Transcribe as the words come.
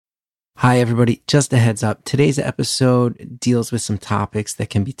Hi, everybody. Just a heads up. Today's episode deals with some topics that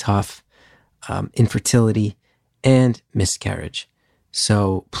can be tough, infertility and miscarriage.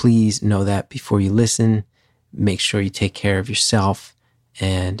 So please know that before you listen, make sure you take care of yourself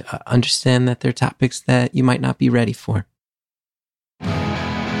and understand that they're topics that you might not be ready for.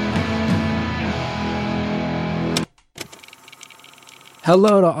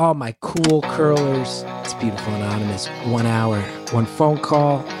 Hello to all my cool curlers. It's Beautiful Anonymous. 1 hour, one phone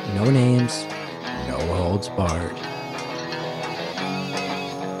call, no names, no holds barred.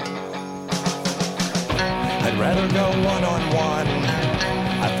 I'd rather go one-on-one.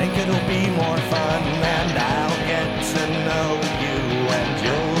 I think it'll be more fun, and I'll get to know you, and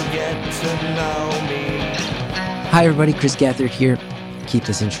you'll get to know me. Hi, everybody. Chris Gathard here. Keep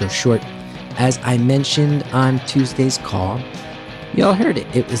this intro short. As I mentioned on Tuesday's call, you all heard it.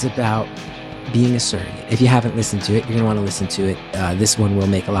 It was about being a surrogate. If you haven't listened to it, you're going to want to listen to it. This one will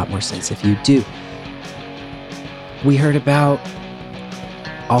make a lot more sense if you do. We heard about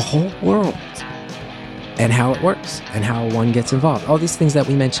a whole world and how it works and how one gets involved. All these things that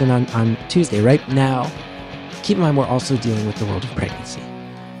we mentioned on Tuesday. Right now, keep in mind we're also dealing with the world of pregnancy,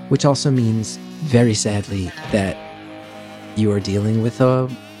 which also means, very sadly, that you are dealing with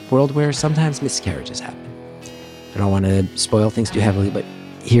a world where sometimes miscarriages happen. I don't want to spoil things too heavily, but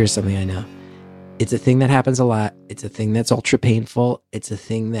here's something I know. It's a thing that happens a lot. It's a thing that's ultra painful. It's a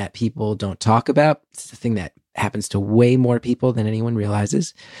thing that people don't talk about. It's a thing that happens to way more people than anyone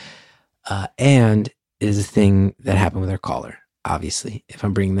realizes. And it is a thing that happened with our caller, obviously, if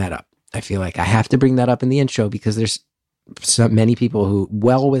I'm bringing that up. I feel like I have to bring that up in the intro because there's so many people who,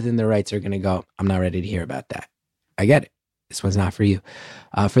 well within their rights, are going to go, I'm not ready to hear about that. I get it. This one's not for you.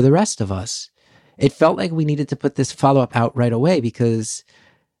 For the rest of us, it felt like we needed to put this follow-up out right away because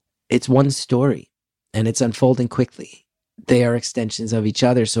it's one story and it's unfolding quickly. They are extensions of each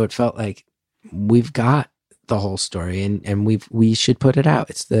other. So it felt like we've got the whole story and we should put it out.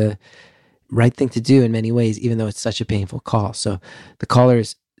 It's the right thing to do in many ways, even though it's such a painful call. So the caller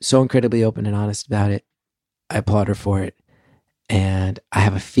is so incredibly open and honest about it. I applaud her for it. And I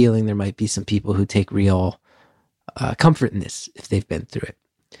have a feeling there might be some people who take real comfort in this if they've been through it.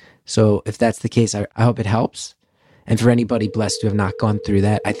 So if that's the case, I hope it helps. And for anybody blessed to have not gone through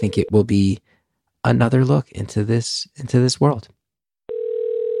that, I think it will be another look into this world.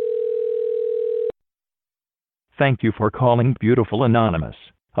 Thank you for calling Beautiful Anonymous.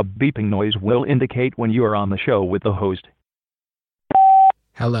 A beeping noise will indicate when you are on the show with the host.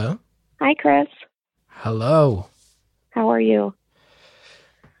 Hello. Hi, Chris. Hello. How are you?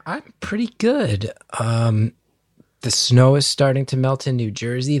 I'm pretty good. The snow is starting to melt in New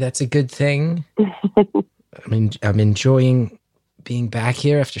Jersey. That's a good thing. I'm enjoying being back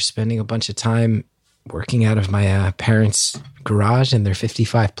here after spending a bunch of time working out of my parents' garage in their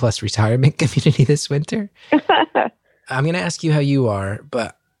 55 plus retirement community this winter. I'm going to ask you how you are,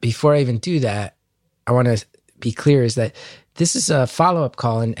 but before I even do that, I want to be clear is that this is a follow-up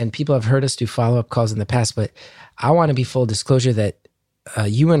call, and people have heard us do follow-up calls in the past, but I want to be full disclosure that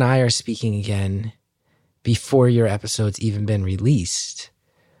you and I are speaking again before your episode's even been released,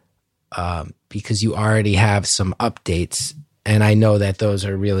 because you already have some updates, and I know that those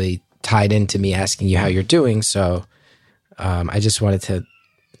are really tied into me asking you how you're doing. So I just wanted to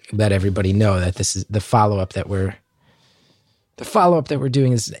let everybody know that this is the follow-up that we're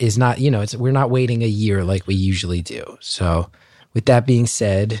doing is not, we're not waiting a year like we usually do. So with that being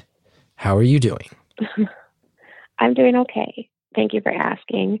said, how are you doing? I'm doing okay. Thank you for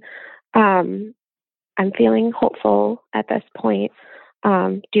asking. I'm feeling hopeful at this point.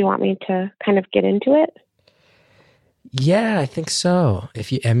 Do you want me to kind of get into it? Yeah, I think so.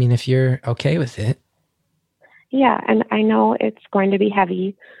 If you're okay with it. Yeah, and I know it's going to be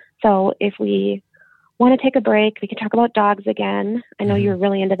heavy. So if we want to take a break, we could talk about dogs again. I know you're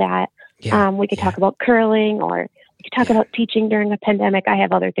really into that. Yeah, we could talk about curling, or we could talk about teaching during a pandemic. I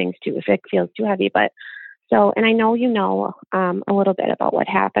have other things too if it feels too heavy. But so, and I know a little bit about what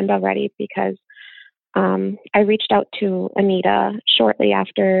happened already because I reached out to Anita shortly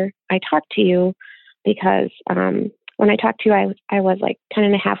after I talked to you because when I talked to you, I was like 10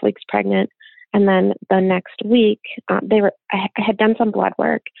 and a half weeks pregnant. And then the next week, I had done some blood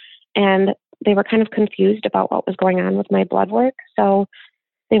work and they were kind of confused about what was going on with my blood work. So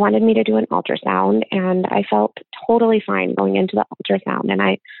they wanted me to do an ultrasound, and I felt totally fine going into the ultrasound. And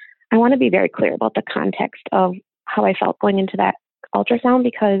I want to be very clear about the context of how I felt going into that ultrasound,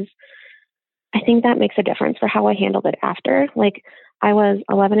 because I think that makes a difference for how I handled it after. Like, I was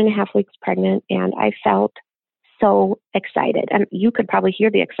 11 and a half weeks pregnant and I felt so excited. And you could probably hear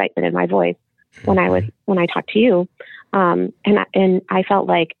the excitement in my voice. when I talked to you. And I felt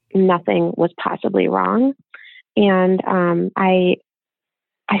like nothing was possibly wrong. And I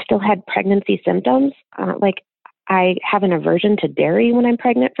still had pregnancy symptoms. Like I have an aversion to dairy when I'm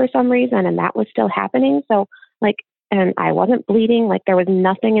pregnant for some reason, and that was still happening. So like, and I wasn't bleeding. Like there was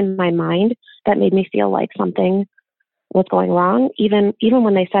nothing in my mind that made me feel like something was going wrong. Even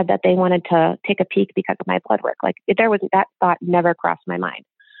when they said that they wanted to take a peek because of my blood work, like there was, that thought never crossed my mind.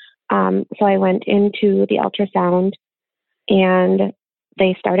 So I went into the ultrasound, and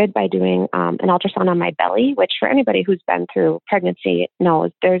they started by doing an ultrasound on my belly, which for anybody who's been through pregnancy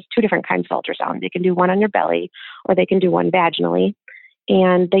knows there's two different kinds of ultrasound. They can do one on your belly, or they can do one vaginally.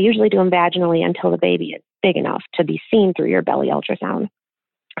 And they usually do them vaginally until the baby is big enough to be seen through your belly ultrasound.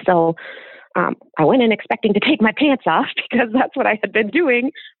 So I went in expecting to take my pants off because that's what I had been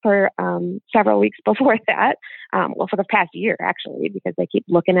doing for several weeks before that. Well, for the past year, actually, because they keep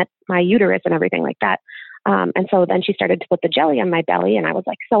looking at my uterus and everything like that. And so then she started to put the jelly on my belly, and I was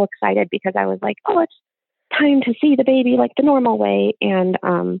like so excited because I was like, oh, it's time to see the baby like the normal way. And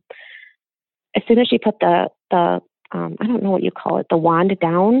as soon as she put the I don't know what you call it, the wand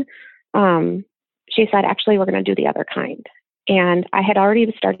down, she said, actually, we're going to do the other kind. And I had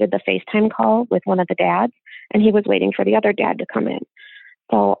already started the FaceTime call with one of the dads, and he was waiting for the other dad to come in.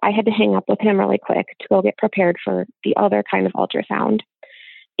 So I had to hang up with him really quick to go get prepared for the other kind of ultrasound.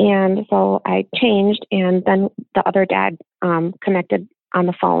 And so I changed, and then the other dad connected on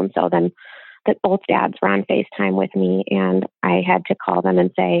the phone. So then both dads were on FaceTime with me, and I had to call them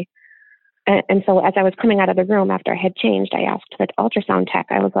and say, and so as I was coming out of the room after I had changed, I asked the ultrasound tech,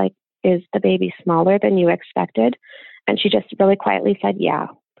 I was like, is the baby smaller than you expected? And she just really quietly said, yeah.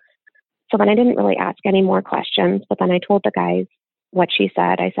 So then I didn't really ask any more questions, but then I told the guys what she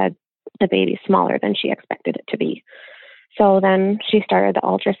said. I said, the baby's smaller than she expected it to be. So then she started the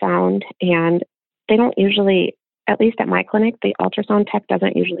ultrasound, and they don't usually, at least at my clinic, the ultrasound tech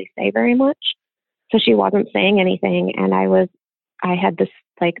doesn't usually say very much. So she wasn't saying anything. And I had this,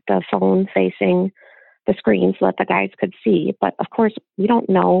 like the phone facing the screen so that the guys could see. But of course, we don't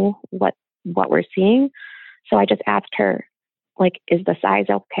know what we're seeing. So I just asked her, like, is the size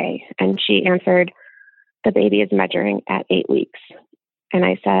okay? And she answered, the baby is measuring at 8 weeks. And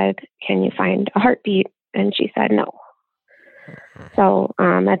I said, can you find a heartbeat? And she said, no. So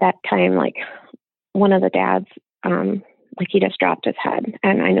at that time, like one of the dads, like he just dropped his head,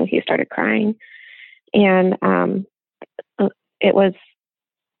 and I knew he started crying. And it was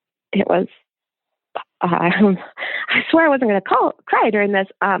I swear I wasn't going to cry during this,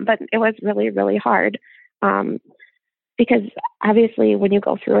 but it was really, really hard because obviously when you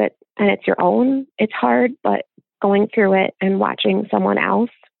go through it and it's your own, it's hard, but going through it and watching someone else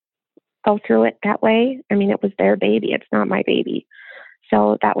go through it that way, I mean, it was their baby. It's not my baby.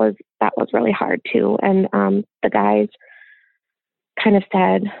 So that was really hard too. And the guys kind of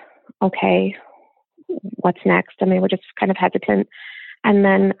said, okay, what's next? And they were just kind of hesitant. And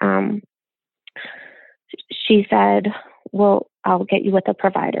then she said, well, I'll get you with a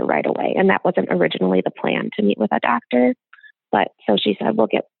provider right away. And that wasn't originally the plan, to meet with a doctor. But so she said, we'll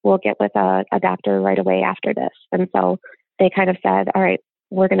get with a doctor right away after this. And so they kind of said, all right,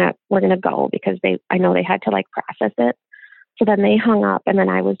 we're gonna go, because I know they had to like process it. So then they hung up, and then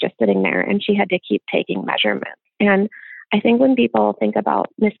I was just sitting there, and she had to keep taking measurements. And I think when people think about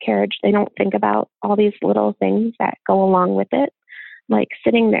miscarriage, they don't think about all these little things that go along with it, like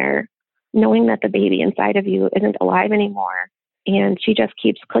sitting there knowing that the baby inside of you isn't alive anymore. And she just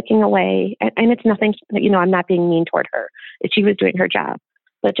keeps clicking away. And it's nothing, I'm not being mean toward her. She was doing her job.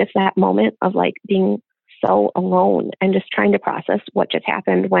 But just that moment of like being so alone and just trying to process what just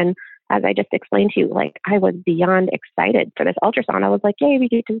happened, when, as I just explained to you, like I was beyond excited for this ultrasound. I was like, yay, we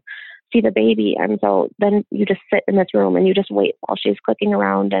get to see the baby. And so then you just sit in this room and you just wait while she's clicking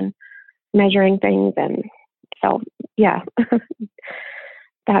around and measuring things. And so, yeah,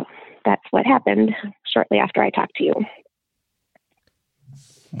 that's what happened shortly after I talked to you.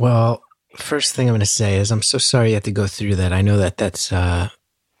 Well, first thing I'm going to say is I'm so sorry you had to go through that. I know that's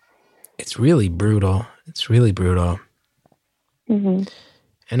it's really brutal. It's really brutal. Mm-hmm.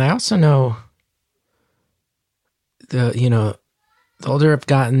 And I also know the older I've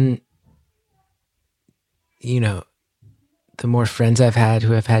gotten, the more friends I've had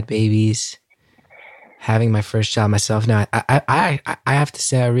who have had babies, having my first child myself. Now, I have to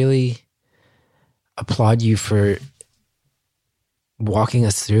say, I really applaud you for walking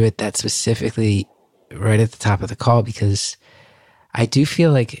us through it, that specifically right at the top of the call, because I do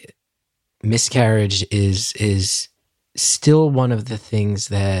feel like miscarriage is still one of the things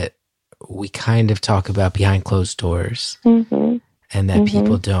that we kind of talk about behind closed doors, mm-hmm. and that mm-hmm.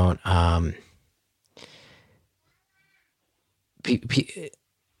 people don't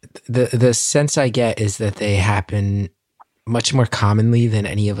the sense I get is that they happen much more commonly than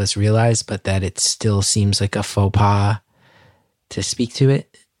any of us realize, but that it still seems like a faux pas to speak to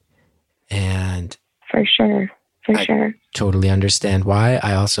it. And for sure. I totally understand why.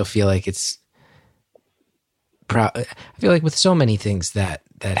 I also feel like I feel like with so many things that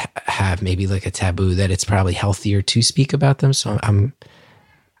have maybe like a taboo, that it's probably healthier to speak about them. So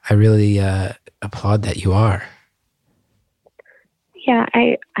I really applaud that you are. Yeah,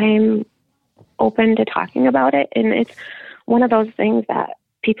 I'm open to talking about it, and it's one of those things that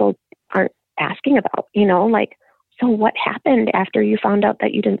people aren't asking about, like, so what happened after you found out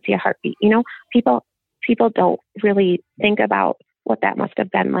that you didn't see a heartbeat? People don't really think about what that must have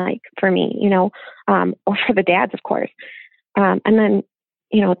been like for me, or for the dads, of course. And then,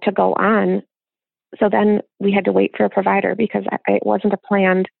 to go on. So then we had to wait for a provider because it wasn't a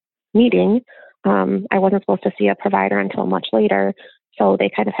planned meeting. I wasn't supposed to see a provider until much later. So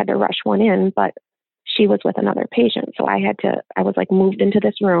they kind of had to rush one in, but she was with another patient. So I was like moved into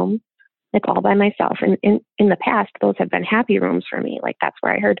this room, like all by myself. And in the past, those have been happy rooms for me. Like that's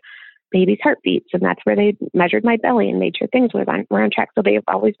where I heard baby's heartbeats, and that's where they measured my belly and made sure things were on track. So they've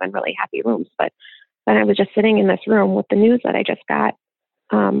always been really happy rooms. But then I was just sitting in this room with the news that I just got,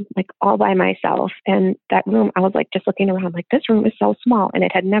 like all by myself. And that room, I was like just looking around, like this room is so small, and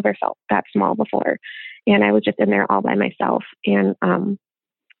it had never felt that small before. And I was just in there all by myself. And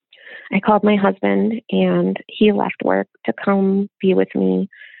I called my husband, and he left work to come be with me.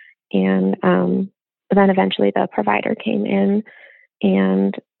 And then eventually the provider came in,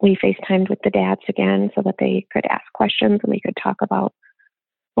 and we FaceTimed with the dads again so that they could ask questions and we could talk about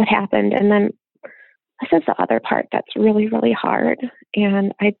what happened. And then this is the other part that's really, really hard.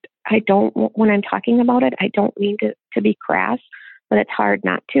 And I don't, when I'm talking about it, I don't mean to be crass, but it's hard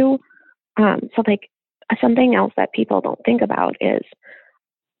not to. So like something else that people don't think about is,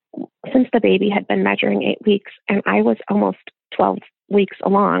 since the baby had been measuring 8 weeks and I was almost 12 weeks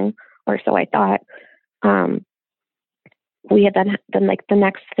along, or so I thought, we had then like the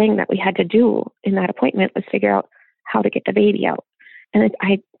next thing that we had to do in that appointment was figure out how to get the baby out. And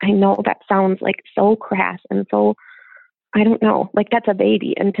I know that sounds like so crass and so, I don't know, like that's a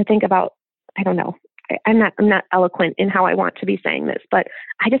baby. And to think about, I don't know, I'm not eloquent in how I want to be saying this, but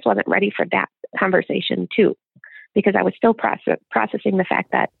I just wasn't ready for that conversation too, because I was still processing the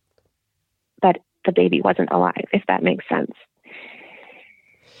fact that the baby wasn't alive, if that makes sense.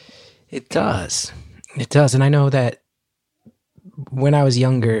 It does. It does. And I know that when I was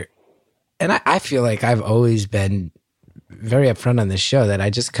younger, and I feel like I've always been very upfront on this show, that I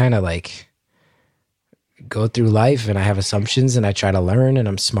just kind of like go through life and I have assumptions and I try to learn, and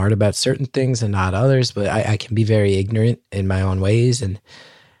I'm smart about certain things and not others, but I can be very ignorant in my own ways. And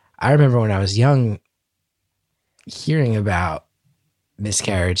I remember when I was young hearing about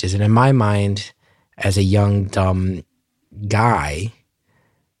miscarriages, and in my mind as a young, dumb guy,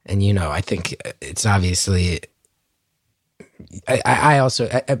 and I think it's obviously, I also,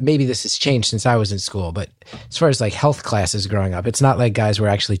 maybe this has changed since I was in school, but as far as like health classes growing up, it's not like guys were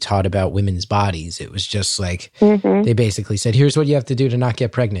actually taught about women's bodies. It was just like, they basically said, here's what you have to do to not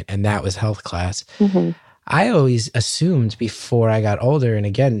get pregnant. And that was health class. I always assumed before I got older, and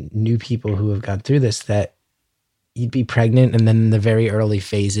again, knew people who have gone through this, that you'd be pregnant, and then in the very early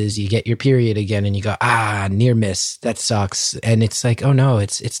phases, you get your period again, and you go, near miss, that sucks. And it's like, oh no,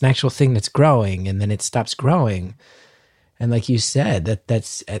 it's an actual thing that's growing, and then it stops growing. And like you said,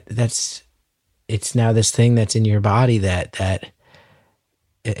 that's it's now this thing that's in your body that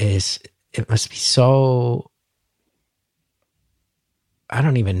it must be so, I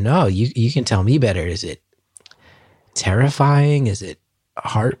don't even know. You can tell me better. Is it terrifying? Is it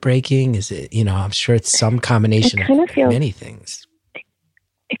heartbreaking? Is it, I'm sure it's some combination of many things.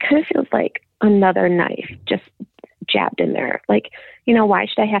 It kind of feels like another knife just jabbed in there. Like, why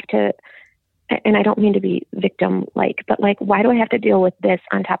should I have to, and I don't mean to be victim-like, but like, why do I have to deal with this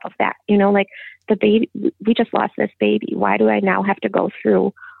on top of that? Like the baby, we just lost this baby. Why do I now have to go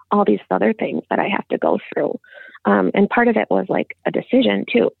through all these other things that I have to go through? And part of it was like a decision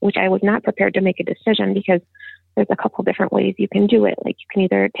too, which I was not prepared to make a decision, because there's a couple different ways you can do it. Like you can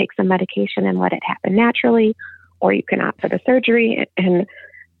either take some medication and let it happen naturally, or you can opt for the surgery. And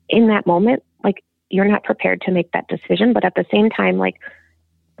in that moment, like you're not prepared to make that decision. But at the same time, like,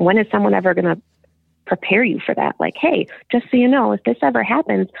 when is someone ever going to prepare you for that? Like, hey, just so you know, if this ever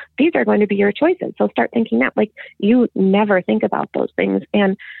happens, these are going to be your choices. So start thinking that. Like, you never think about those things.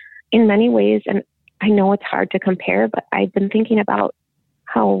 And in many ways, and I know it's hard to compare, but I've been thinking about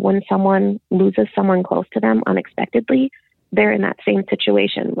how when someone loses someone close to them unexpectedly, they're in that same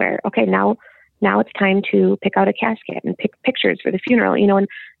situation where, okay, now now it's time to pick out a casket and pick pictures for the funeral, and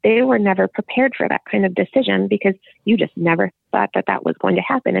they were never prepared for that kind of decision because you just never thought that that was going to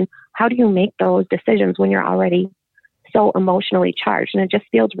happen. And how do you make those decisions when you're already so emotionally charged? And it just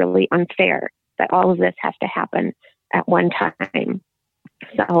feels really unfair that all of this has to happen at one time.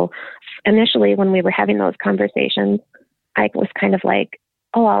 So initially, when we were having those conversations, I was kind of like,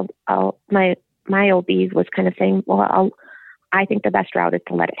 my OB was kind of saying, I think the best route is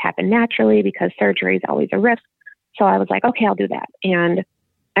to let it happen naturally because surgery is always a risk. So I was like, okay, I'll do that. And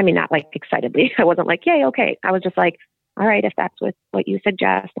I mean, not like excitedly. I wasn't like, yay, okay. I was just like, all right, if that's what you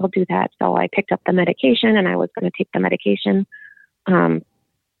suggest, I'll do that. So I picked up the medication and I was going to take the medication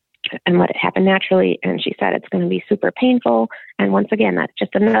and let it happen naturally. And she said, it's going to be super painful. And once again, that's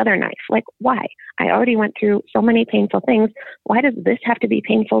just another knife. Like, why? I already went through so many painful things. Why does this have to be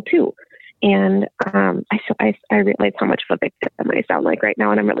painful too? And I realize how much of a victim I sound like right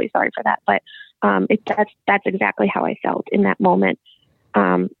now, and I'm really sorry for that. But that's exactly how I felt in that moment.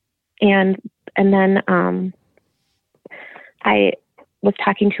 And then I was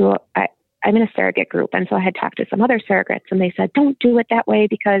talking to I'm in a surrogate group, and so I had talked to some other surrogates, and they said, don't do it that way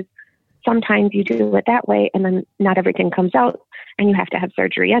because sometimes you do it that way, and then not everything comes out, and you have to have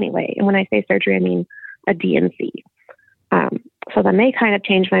surgery anyway. And when I say surgery, I mean a D&C. So then they kind of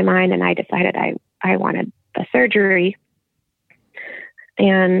changed my mind, and I decided I wanted the surgery.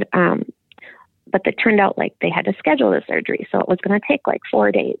 And but it turned out like they had to schedule the surgery, so it was going to take like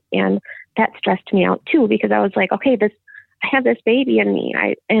 4 days, and that stressed me out too because I was like, okay, I have this baby in me,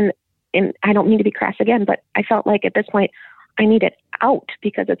 and I don't mean to be crass again, but I felt like at this point I need it out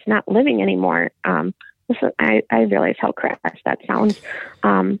because it's not living anymore. I realize how crass that sounds,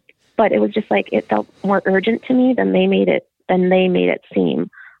 but it was just like it felt more urgent to me than they made it seem.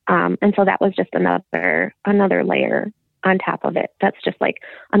 And so that was just another layer on top of it. That's just like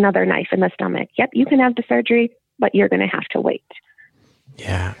another knife in the stomach. Yep, you can have the surgery, but you're going to have to wait.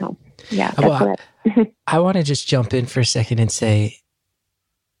 Yeah. So, yeah. That's I want to just jump in for a second and say,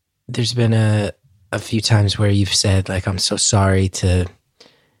 there's been a few times where you've said like, I'm so sorry to,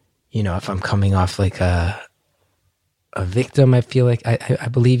 if I'm coming off like a victim, I feel like, I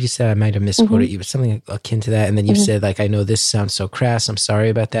believe you said, I might've misquoted you, but something akin to that. And then you said like, I know this sounds so crass. I'm sorry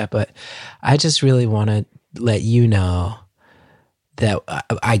about that, but I just really want to let you know that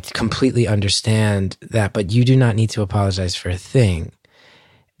I completely understand that, but you do not need to apologize for a thing.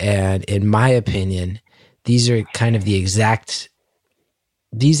 And in my opinion, these are kind of these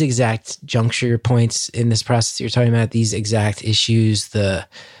exact juncture points in this process you're talking about, these exact issues, the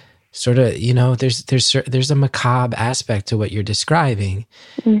sort of, there's a macabre aspect to what you're describing.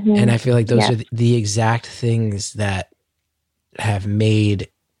 Mm-hmm. And I feel like those are the exact things that have made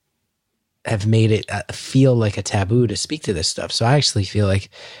it feel like a taboo to speak to this stuff. So I actually feel like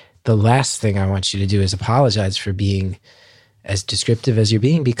the last thing I want you to do is apologize for being as descriptive as you're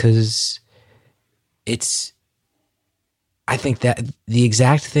being, because I think that the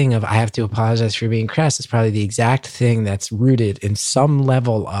exact thing of I have to apologize for being crass is probably the exact thing that's rooted in some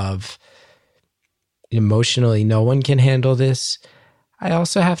level of emotionally, no one can handle this. I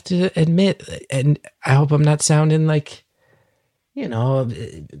also have to admit, and I hope I'm not sounding like,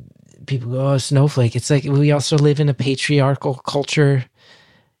 people go, oh, snowflake. It's like we also live in a patriarchal culture,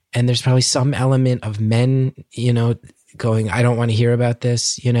 and there's probably some element of men, going, I don't want to hear about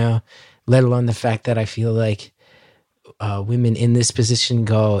this, let alone the fact that I feel like women in this position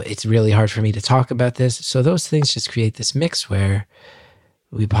go, it's really hard for me to talk about this. So those things just create this mix where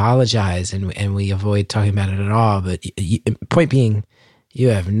we apologize and we avoid talking about it at all. But point being, you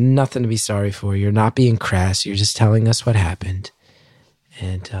have nothing to be sorry for. You're not being crass. You're just telling us what happened.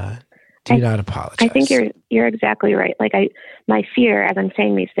 And do not apologize. I think you're exactly right. Like my fear as I'm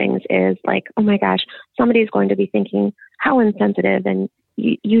saying these things is like, oh my gosh, somebody's going to be thinking how insensitive, and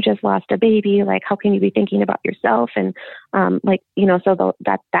you just lost a baby. Like, how can you be thinking about yourself? And so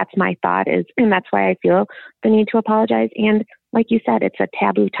that's my thought is, and that's why I feel the need to apologize. And like you said, it's a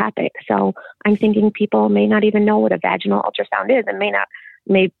taboo topic. So I'm thinking people may not even know what a vaginal ultrasound is, and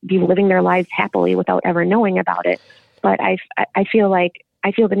may be living their lives happily without ever knowing about it. But I feel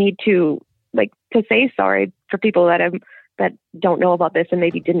the need to say sorry for people that don't know about this and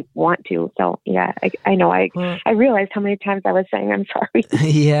maybe didn't want to. So yeah, I know. I realized how many times I was saying I'm sorry.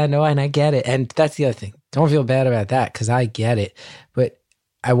 Yeah, no, and I get it. And that's the other thing. Don't feel bad about that, because I get it. But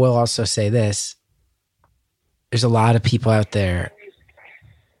I will also say this. There's a lot of people out there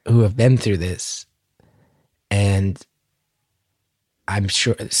who have been through this. And I'm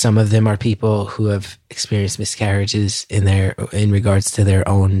sure some of them are people who have experienced miscarriages in regards to their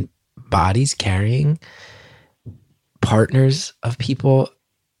own bodies carrying partners of people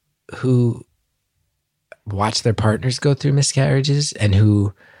who watch their partners go through miscarriages and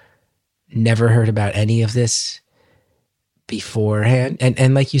who never heard about any of this beforehand.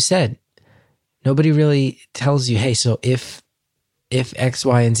 And like you said, nobody really tells you, hey, so if X,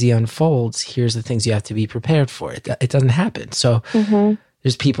 Y, and Z unfolds, here's the things you have to be prepared for. It doesn't happen. So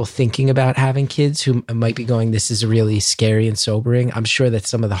there's people thinking about having kids who might be going, this is really scary and sobering. I'm sure that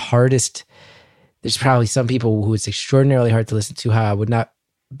some of the hardest, there's probably some people who it's extraordinarily hard to listen to. How I would not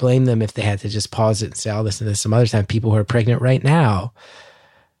blame them if they had to just pause it and say, I'll listen to this some other time. People who are pregnant right now.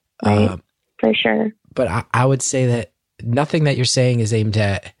 Right, for sure. But I would say that nothing that you're saying is aimed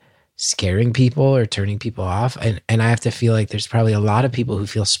at scaring people or turning people off. And I have to feel like there's probably a lot of people who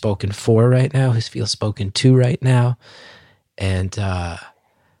feel spoken for right now, who feel spoken to right now. And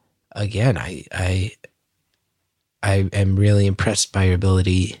again, I am really impressed by your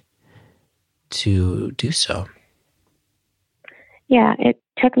ability to do so. Yeah, it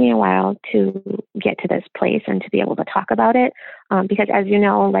took me a while to get to this place and to be able to talk about it. Because as you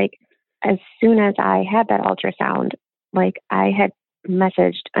know, like as soon as I had that ultrasound, like I had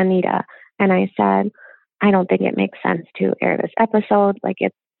messaged Anita and I said, I don't think it makes sense to air this episode. Like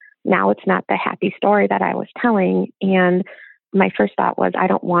it's not the happy story that I was telling. And my first thought was, I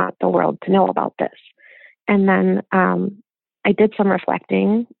don't want the world to know about this. And then I did some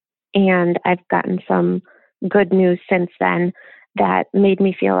reflecting and I've gotten some good news since then that made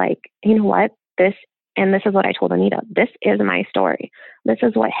me feel like, you know what, this is what I told Anita, this is my story. This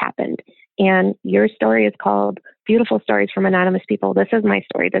is what happened. And your story is called Beautiful Stories from Anonymous People. This is my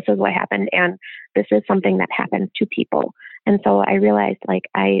story. This is what happened. And this is something that happened to people. And so I realized like,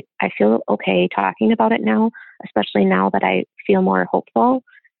 I feel okay talking about it now, especially now that I feel more hopeful.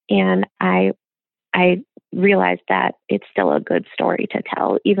 And I realized that it's still a good story to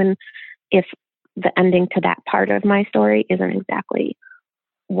tell, even if the ending to that part of my story isn't exactly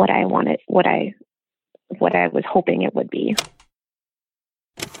what I wanted, what I was hoping it would be.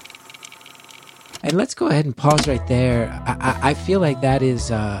 And let's go ahead and pause right there. I feel like that is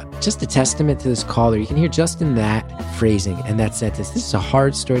just a testament to this caller. You can hear just in that phrasing and that sentence. This is a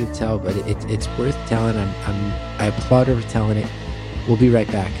hard story to tell, but it's worth telling. I applaud her for telling it. We'll be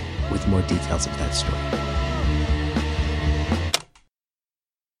right back with more details of that story.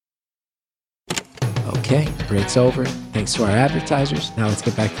 Okay, break's over. Thanks to our advertisers. Now let's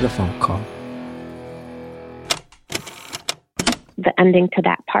get back to the phone call. The ending to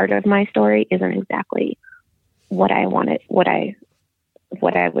that part of my story isn't exactly what I wanted, what I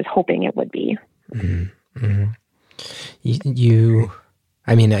was hoping it would be. Mm-hmm. Mm-hmm.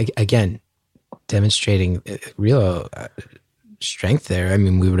 I mean, again, demonstrating real strength there. I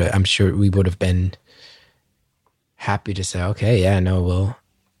mean, I'm sure we would have been happy to say, okay, yeah, no, well,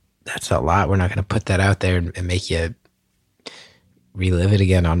 that's a lot. We're not going to put that out there and make you relive it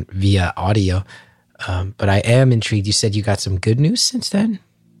again via audio. But I am intrigued. You said you got some good news since then?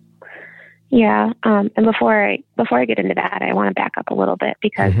 Yeah. And before I get into that, I want to back up a little bit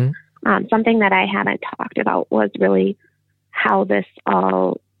because something that I haven't talked about was really how this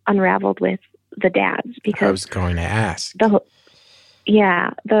all unraveled with the dads. Because I was going to ask. The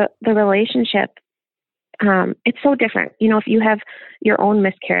relationship, it's so different. You know, if you have your own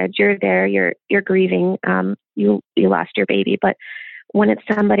miscarriage, you're there, you're grieving, you lost your baby, but when it's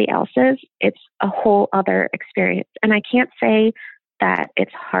somebody else's, it's a whole other experience. And I can't say that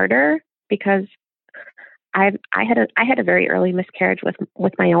it's harder because I had a very early miscarriage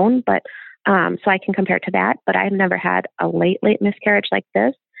with my own, but so I can compare it to that. But I've never had a late miscarriage like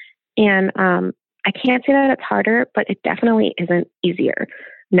this, and I can't say that it's harder, but it definitely isn't easier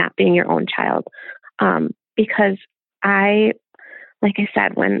not being your own child, because like I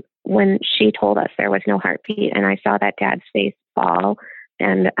said, when she told us there was no heartbeat and I saw that dad's face fall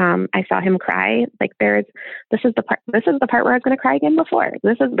and I saw him cry, like this is the part where I was going to cry again before.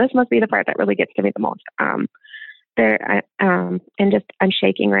 This must be the part that really gets to me the most. And just I'm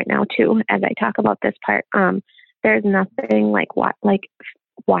shaking right now too as I talk about this part. There's nothing like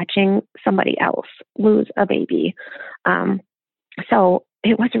watching somebody else lose a baby. So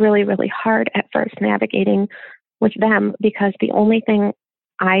it was really, really hard at first navigating with them because the only thing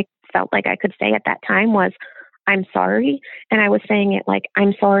I felt like I could say at that time was, I'm sorry. And I was saying it like,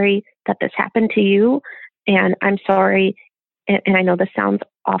 I'm sorry that this happened to you. And I'm sorry. And I know this sounds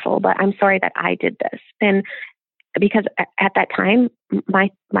awful, but I'm sorry that I did this. And because at that time, my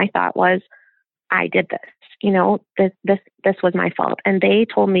thought was, I did this, you know, this was my fault. And they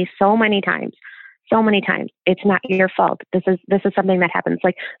told me so many times, it's not your fault. This is something that happens.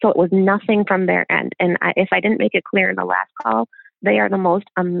 Like, so it was nothing from their end. And if I didn't make it clear in the last call, they are the most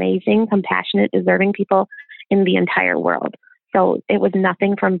amazing, compassionate, deserving people in the entire world. So it was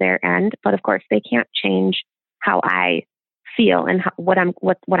nothing from their end, but of course they can't change how I feel and what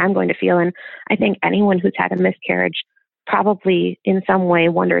I'm going to feel. And I think anyone who's had a miscarriage probably in some way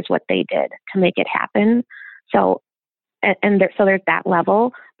wonders what they did to make it happen. So, so there's that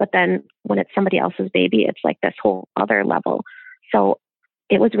level, but then when it's somebody else's baby, it's like this whole other level. So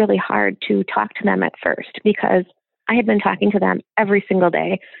it was really hard to talk to them at first because I had been talking to them every single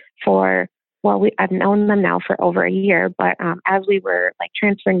day I've known them now for over a year, but as we were like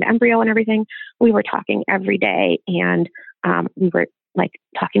transferring the embryo and everything, we were talking every day, and we were like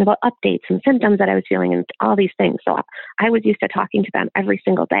talking about updates and symptoms that I was feeling and all these things. So I was used to talking to them every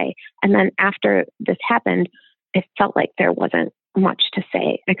single day. And then after this happened, it felt like there wasn't much to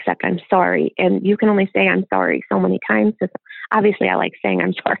say except I'm sorry. And you can only say I'm sorry so many times. Obviously, I like saying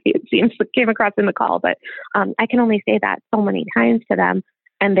I'm sorry. It came across in the call, but I can only say that so many times to them.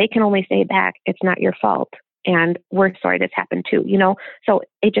 And they can only say back, it's not your fault. And we're sorry this happened too, So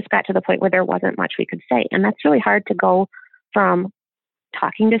it just got to the point where there wasn't much we could say. And that's really hard to go from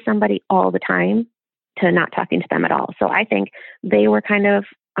talking to somebody all the time to not talking to them at all. So I think they were kind of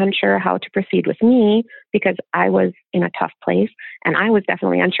unsure how to proceed with me because I was in a tough place, and I was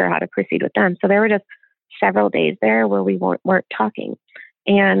definitely unsure how to proceed with them. So there were just several days there where we weren't talking.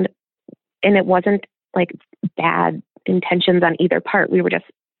 And it wasn't like bad intentions on either part. We were just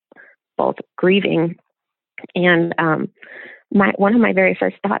both grieving. And one of my very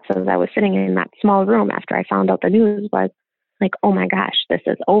first thoughts as I was sitting in that small room after I found out the news was like, oh my gosh, this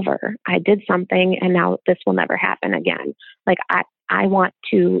is over. I did something and now this will never happen again. Like I want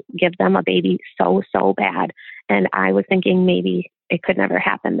to give them a baby so bad. And I was thinking maybe it could never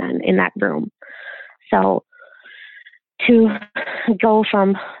happen then in that room. So to go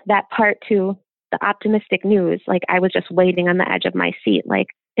from that part to the optimistic news, like I was just waiting on the edge of my seat. Like,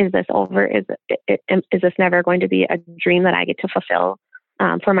 is this over? Is this never going to be a dream that I get to fulfill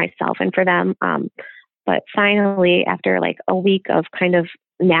for myself and for them? But finally, after like a week of kind of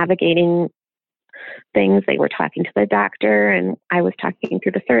navigating things, they were talking to the doctor and I was talking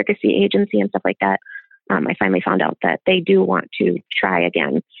through the surrogacy agency and stuff like that. I finally found out that they do want to try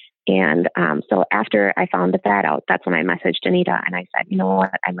again. And so after I found that out, that's when I messaged Anita and I said, you know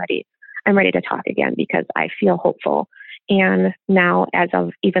what, I'm ready. I'm ready to talk again because I feel hopeful. And now, as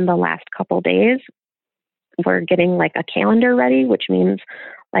of even the last couple days, we're getting like a calendar ready, which means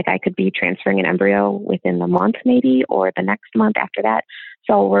like I could be transferring an embryo within the month maybe, or the next month after that.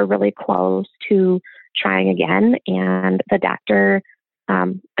 So we're really close to trying again. And the doctor,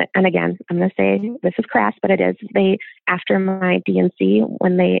 and again, I'm going to say this is crass, but it is. After my D&C,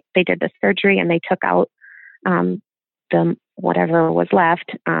 when they did the surgery and they took out the whatever was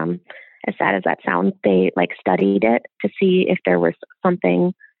left, as sad as that sounds, they like studied it to see if there was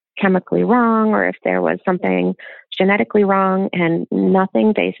something chemically wrong or if there was something genetically wrong, and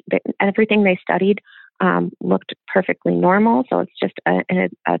nothing. Everything they studied looked perfectly normal. So it's just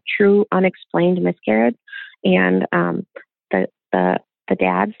a true unexplained miscarriage. And the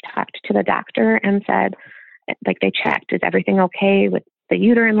dads talked to the doctor and said, like, they checked, is everything okay with the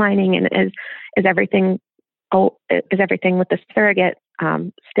uterine lining, and is everything with the surrogate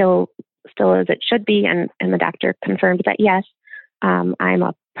still as it should be? And the doctor confirmed that yes, I'm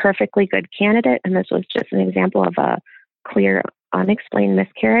a perfectly good candidate, and this was just an example of a clear unexplained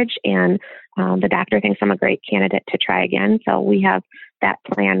miscarriage, and the doctor thinks I'm a great candidate to try again. So we have that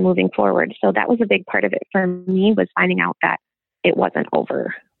plan moving forward. So that was a big part of it for me, was finding out that it wasn't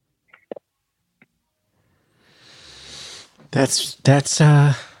over. That's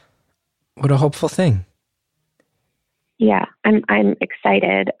what a hopeful thing. Yeah, I'm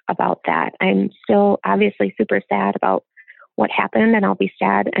excited about that. I'm still obviously super sad about what happened, and I'll be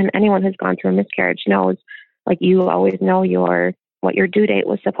sad. And anyone who's gone through a miscarriage knows, like, you always know what your due date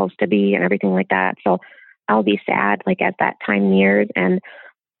was supposed to be and everything like that. So I'll be sad, like, as that time nears. And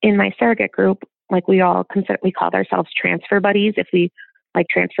in my surrogate group, like, we called ourselves transfer buddies if we like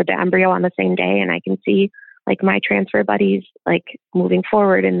transferred the embryo on the same day. And I can see like my transfer buddies like moving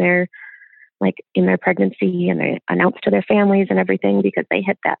forward in their pregnancy, and they announce to their families and everything because they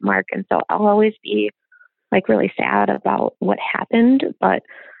hit that mark. And so I'll always be like really sad about what happened, but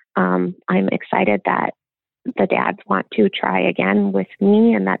I'm excited that the dads want to try again with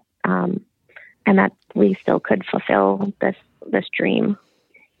me, and that we still could fulfill this dream.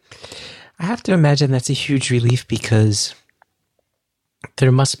 I have to imagine that's a huge relief, because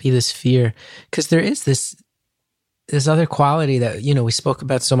there must be this fear, because there is this other quality that, we spoke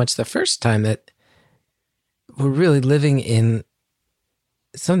about so much the first time, that we're really living in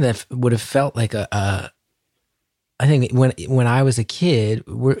something that would have felt like I think when I was a kid,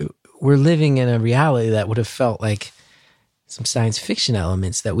 we're living in a reality that would have felt like some science fiction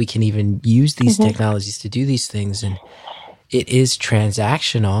elements that we can even use these technologies to do these things. And it is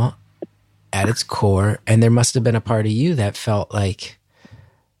transactional at its core. And there must have been a part of you that felt like,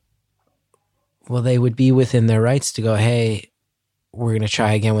 well, they would be within their rights to go, hey, we're going to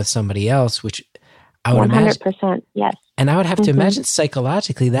try again with somebody else, which I would 100%, imagine. Yes. And I would have to imagine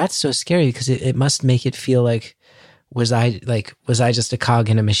psychologically, that's so scary because it must make it feel like, was I just a cog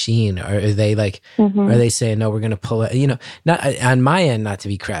in a machine? Or are they like, are they saying, no, we're going to pull it, not on my end, not to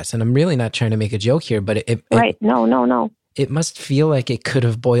be crass. And I'm really not trying to make a joke here, but No. It must feel like it could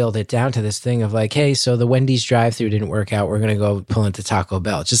have boiled it down to this thing of like, hey, so the Wendy's drive-thru didn't work out. We're going to go pull into Taco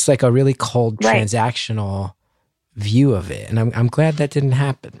Bell. Just like a really cold transactional view of it. And I'm glad that didn't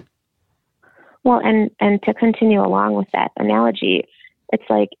happen. Well, and to continue along with that analogy, it's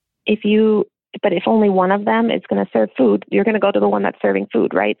like if only one of them is going to serve food, you're going to go to the one that's serving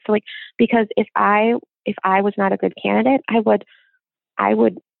food, right? So like, because if I was not a good candidate, I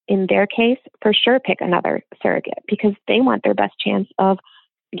would in their case for sure pick another surrogate because they want their best chance of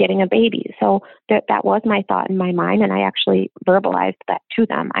getting a baby. So that was my thought in my mind, and I actually verbalized that to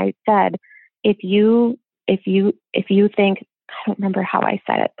them. I said, if you think, I don't remember how I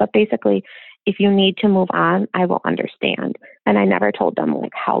said it, but basically, if you need to move on, I will understand. And I never told them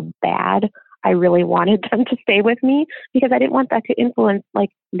like how bad I really wanted them to stay with me because I didn't want that to influence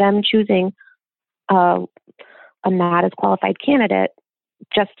like them choosing a not as qualified candidate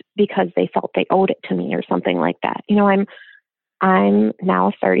just because they felt they owed it to me or something like that. I'm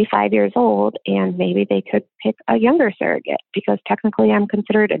now 35 years old and maybe they could pick a younger surrogate because technically I'm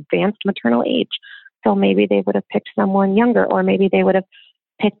considered advanced maternal age. So maybe they would have picked someone younger, or maybe they would have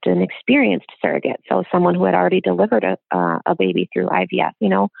picked an experienced surrogate. So someone who had already delivered a baby through IVF,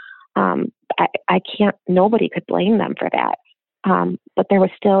 I can't, nobody could blame them for that. But there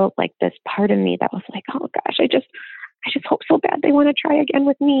was still like this part of me that was like, oh gosh, I just hope so bad they want to try again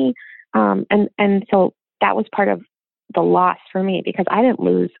with me. And so that was part of the loss for me because I didn't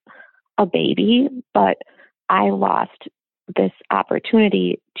lose a baby, but I lost this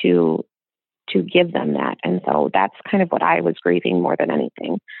opportunity to give them that. And so that's kind of what I was grieving more than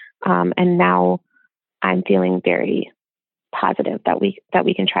anything. And now I'm feeling very positive that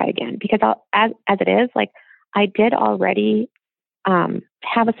we can try again because as it is, like I did already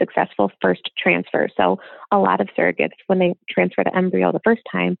have a successful first transfer. So a lot of surrogates, when they transfer the embryo the first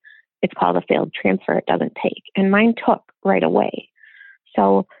time, it's called a failed transfer. It doesn't take. And mine took right away.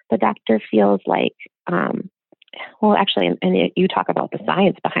 So the doctor feels like, well, actually, and you talk about the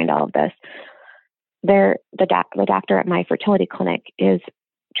science behind all of this. The doctor at my fertility clinic is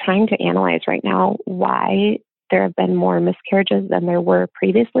trying to analyze right now why there have been more miscarriages than there were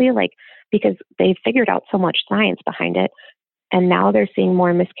previously, like because they figured out so much science behind it. And now they're seeing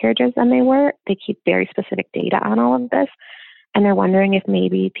more miscarriages than they were. They keep very specific data on all of this. And they're wondering if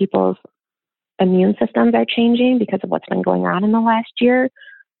maybe people's immune systems are changing because of what's been going on in the last year.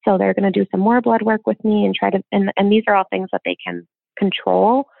 So they're going to do some more blood work with me and try to, and these are all things that they can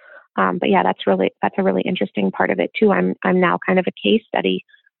control. But yeah, that's a really interesting part of it too. I'm now kind of a case study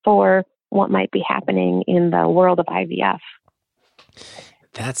for what might be happening in the world of IVF.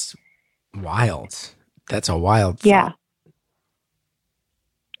 That's wild. That's a wild thought. Yeah.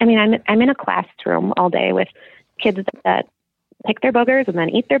 I mean, I'm in a classroom all day with kids that pick their boogers and then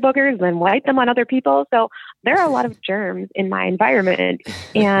eat their boogers and then wipe them on other people. So there are a lot of germs in my environment,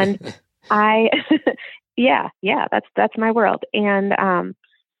 and that's my world. And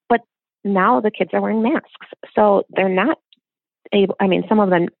but now the kids are wearing masks, so they're not able. I mean, some of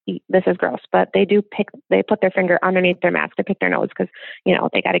them, this is gross, but they put their finger underneath their mask to pick their nose because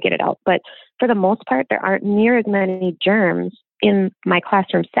they got to get it out. But for the most part, there aren't near as many germs in my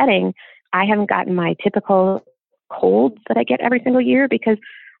classroom setting. I haven't gotten my typical colds that I get every single year because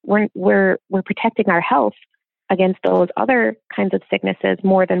we're protecting our health against those other kinds of sicknesses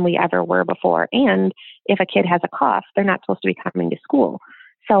more than we ever were before. And if a kid has a cough, they're not supposed to be coming to school.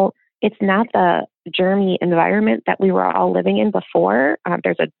 So it's not the germy environment that we were all living in before.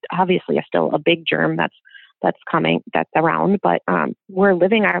 There's obviously still a big germ that's around, but we're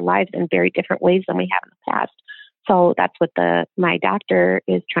living our lives in very different ways than we have in the past. So that's what my doctor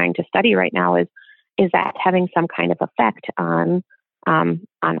is trying to study right now is that having some kind of effect on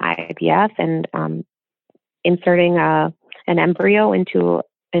IVF and inserting an embryo into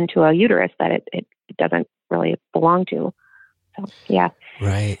a uterus that it doesn't really belong to. So yeah.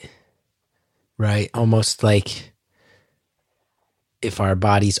 Right. Almost like if our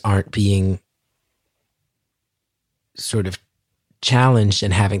bodies aren't being sort of challenged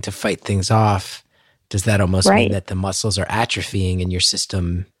and having to fight things off, does that almost mean that the muscles are atrophying and your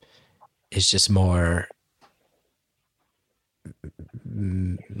system is just more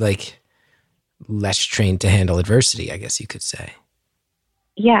like less trained to handle adversity, I guess you could say.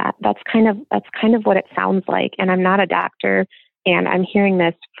 Yeah, that's kind of what it sounds like. And I'm not a doctor, and I'm hearing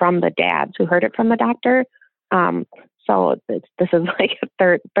this from the dads who heard it from the doctor. So this is like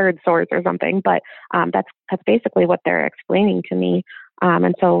a third source or something, but that's basically what they're explaining to me.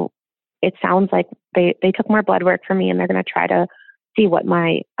 And so it sounds like they took more blood work for me, and they're going to try to see what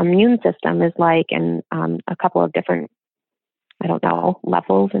my immune system is like, and a couple of different, I don't know,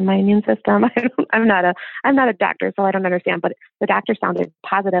 levels in my immune system. I'm not a doctor, so I don't understand. But the doctor sounded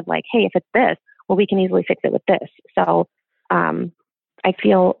positive, like, hey, if it's this, well, we can easily fix it with this. So I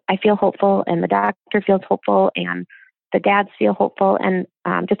feel hopeful, and the doctor feels hopeful, and the dads feel hopeful, and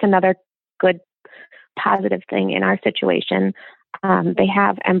just another good positive thing in our situation. They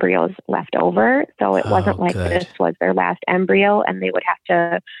have embryos left over, so it wasn't like good. This was their last embryo, and they would have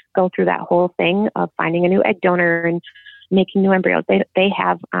to go through that whole thing of finding a new egg donor and making new embryos. They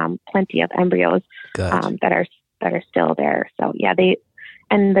have plenty of embryos that are still there. So yeah,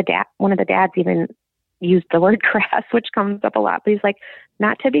 one of the dads even used the word crass, which comes up a lot. But he's like,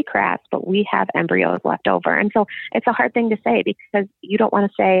 not to be crass, but we have embryos left over. And so it's a hard thing to say, because you don't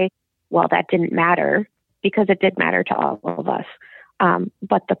want to say, well, that didn't matter, because it did matter to all of us.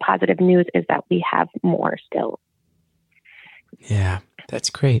 But the positive news is that we have more still. Yeah,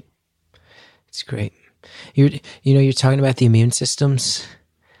 that's great. It's great. You're talking about the immune systems,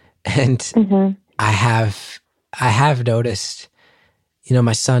 and I have noticed,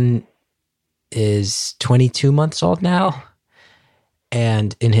 my son is 22 months old now,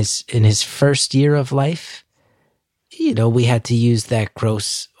 and in his first year of life, we had to use that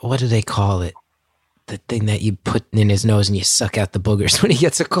gross, what do they call it? The thing that you put in his nose and you suck out the boogers when he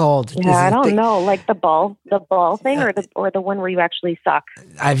gets a cold. Yeah, I don't know, like the ball thing, or the one where you actually suck.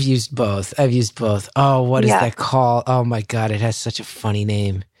 I've used both. Oh, what is that called? Oh my God, it has such a funny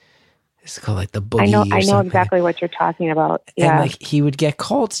name. It's called like the boogie. I know exactly what you're talking about. Yeah, and like he would get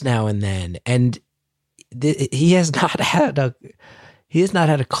colds now and then, and he has not had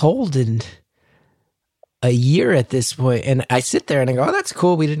a cold in a year at this point. And I sit there and I go, oh, that's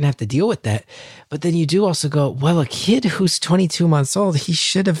cool. We didn't have to deal with that. But then you do also go, well, a kid who's 22 months old, he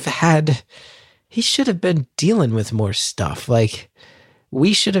should have been dealing with more stuff. Like,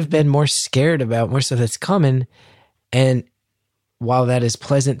 we should have been more scared about more stuff that's coming. And while that is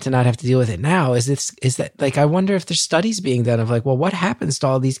pleasant to not have to deal with it now, is that like, I wonder if there's studies being done of like, well, what happens to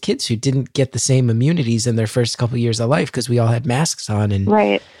all these kids who didn't get the same immunities in their first couple of years of life? Because we all had masks on, and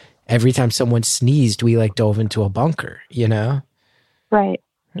right. Every time someone sneezed, we like dove into a bunker, Right.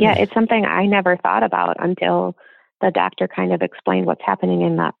 Yeah, it's something I never thought about until the doctor kind of explained what's happening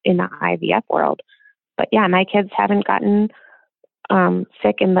in the IVF world. But yeah, my kids haven't gotten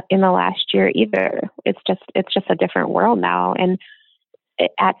sick in the last year either. It's just a different world now. And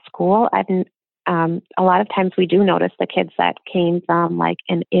at school, a lot of times we do notice the kids that came from like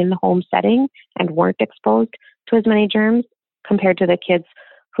an in-home setting and weren't exposed to as many germs compared to the kids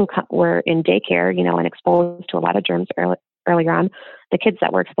who were in daycare, and exposed to a lot of germs earlier on. The kids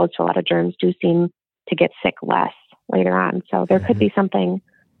that were exposed to a lot of germs do seem to get sick less later on. So there could be something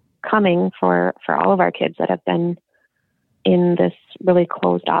coming for all of our kids that have been in this really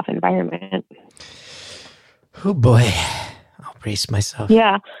closed off environment. Oh boy, I'll brace myself.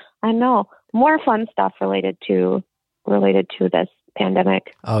 Yeah, I know. More fun stuff related to this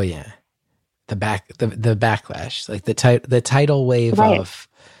pandemic. Oh yeah. The backlash, like the tidal wave of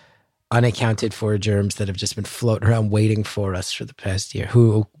unaccounted for germs that have just been floating around waiting for us for the past year.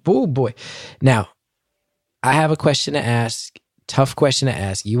 Oh boy. Now, I have a question to ask, tough question to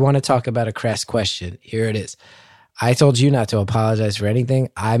ask. You want to talk about a crass question? Here it is. I told you not to apologize for anything.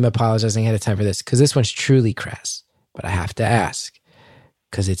 I'm apologizing ahead of time for this, because this one's truly crass, but I have to ask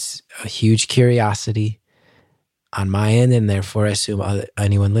because it's a huge curiosity on my end, and therefore I assume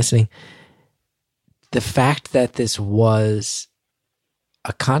anyone listening. The fact that this was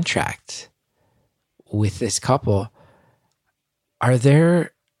a contract with this couple, are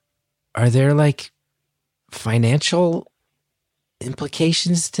there like financial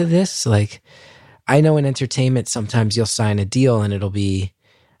implications to this? Like, I know in entertainment, sometimes you'll sign a deal and it'll be,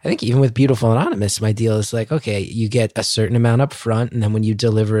 I think even with Beautiful Anonymous, my deal is like, okay, you get a certain amount up front, and then when you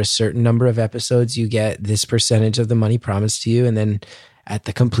deliver a certain number of episodes, you get this percentage of the money promised to you, and then at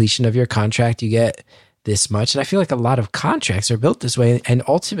the completion of your contract, you get this much. And I feel like a lot of contracts are built this way, and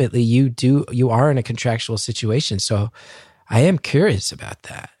ultimately you are in a contractual situation. So I am curious about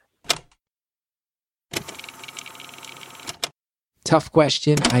that. Tough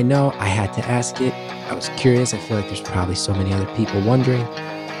question. I know I had to ask it. I was curious. I feel like there's probably so many other people wondering.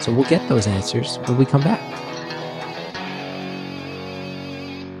 So we'll get those answers when we come back.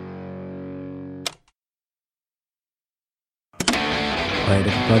 right,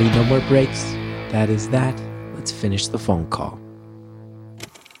 everybody, no more breaks. That is that. Let's finish the phone call.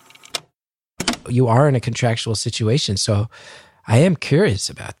 You are in a contractual situation, so I am curious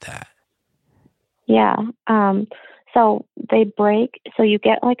about that. Yeah. So they break, so you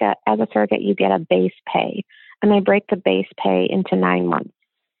get as a surrogate, you get a base pay, and they break the base pay into 9 months.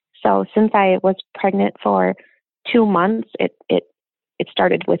 So since I was pregnant for 2 months, it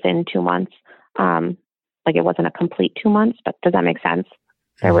started within 2 months. It wasn't a complete 2 months, but does that make sense?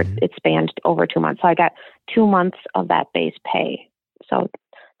 It spanned over 2 months. So I got 2 months of that base pay. So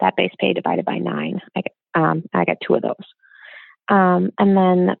that base pay divided by 9, I got 2 of those. And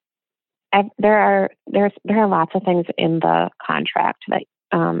then there are lots of things in the contract that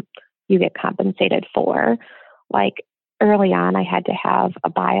you get compensated for. Like early on, I had to have a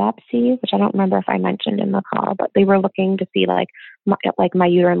biopsy, which I don't remember if I mentioned in the call, but they were looking to see my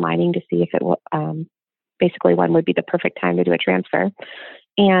uterine lining to see if it basically when would be the perfect time to do a transfer.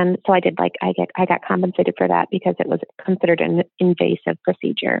 And so I did I got compensated for that because it was considered an invasive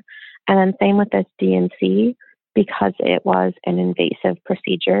procedure. And then same with this DNC, because it was an invasive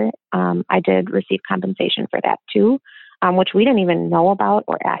procedure, I did receive compensation for that too, which we didn't even know about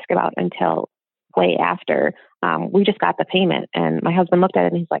or ask about until way after. We just got the payment, and my husband looked at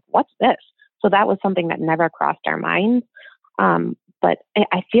it and he's like, "What's this?" So that was something that never crossed our minds. But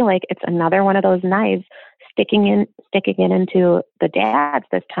I feel like it's another one of those knives sticking it into the dads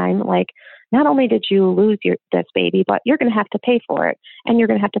this time. Like, not only did you lose this baby, but you're going to have to pay for it, and you're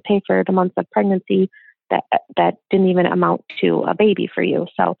going to have to pay for the months of pregnancy that didn't even amount to a baby for you.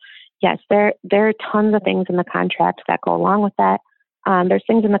 So yes, there are tons of things in the contract that go along with that. There's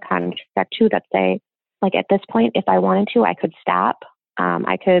things in the contract too that say, like, at this point, if I wanted to, I could stop.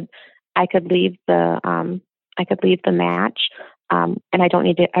 I could leave the match. And I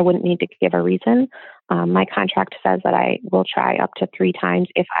wouldn't need to give a reason. My contract says that I will try up to 3 times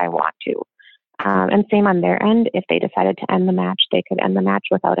if I want to. And same on their end. If they decided to end the match, they could end the match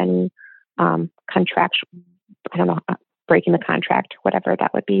without any breaking the contract, whatever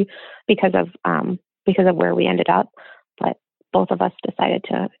that would be, because of where we ended up. But both of us decided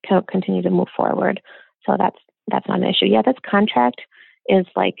to continue to move forward. So that's not an issue. Yeah, this contract is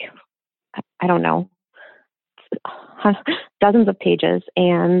like, I don't know, dozens of pages,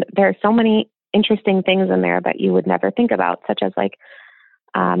 and there are so many interesting things in there that you would never think about, such as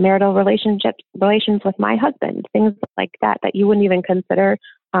marital relations with my husband, things like that you wouldn't even consider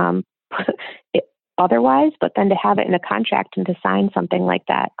otherwise. But then to have it in a contract and to sign something like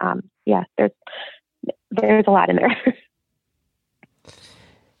that, there's a lot in there.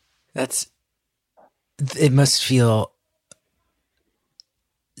 It must feel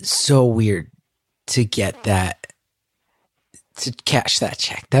so weird to get that, to cash that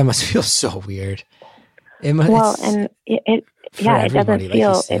check. That must feel so weird. It doesn't feel, it's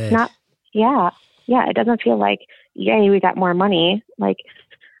not, it doesn't feel like, yay, we got more money. Like,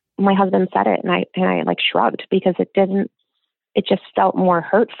 my husband said it and I like shrugged, because it just felt more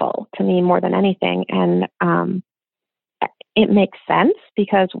hurtful to me more than anything. And, it makes sense,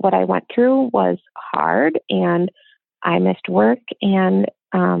 because what I went through was hard, and I missed work, and,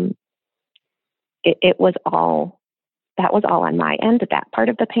 that was all on my end. That part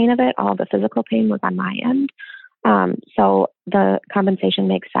of the pain of it, all the physical pain, was on my end. So the compensation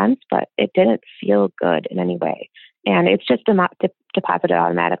makes sense, but it didn't feel good in any way. And it's just deposited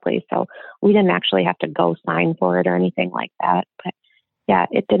automatically. So we didn't actually have to go sign for it or anything like that. But yeah,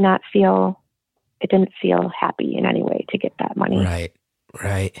 it didn't feel happy in any way to get that money. Right.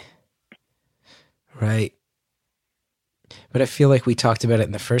 But I feel like we talked about it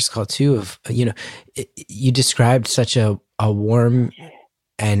in the first call too, of, you described such a warm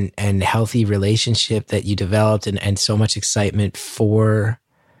and healthy relationship that you developed, and so much excitement for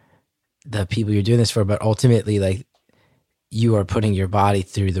the people you're doing this for. But ultimately, like, you are putting your body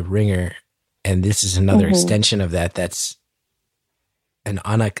through the ringer, and this is another extension of that. That's an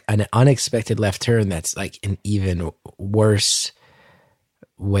unexpected left turn. That's like an even worse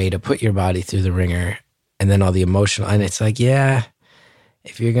way to put your body through the ringer. And then all the emotional, and it's like, yeah,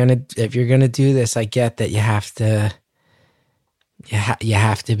 if you're gonna do this, I get that you have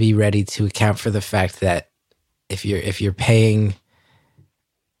to be ready to account for the fact that if you're paying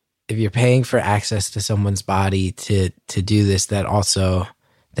for access to someone's body to do this, that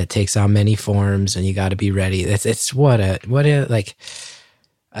takes on many forms, and you got to be ready. It's what a like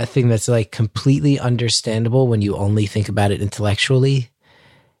a thing that's like completely understandable when you only think about it intellectually.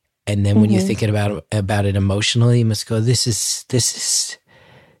 And then when you're thinking about it emotionally, you must go, this is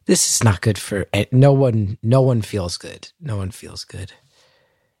not good for no one. No one feels good. No one feels good.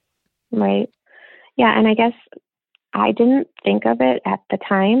 Right. Yeah. And I guess I didn't think of it at the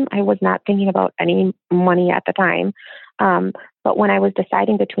time. I was not thinking about any money at the time. But when I was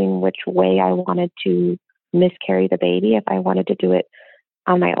deciding between which way I wanted to miscarry the baby, if I wanted to do it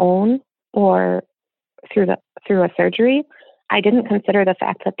on my own or through a surgery, I didn't consider the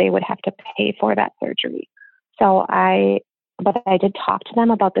fact that they would have to pay for that surgery. But I did talk to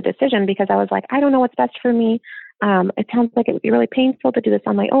them about the decision because I was like, I don't know what's best for me. It sounds like it would be really painful to do this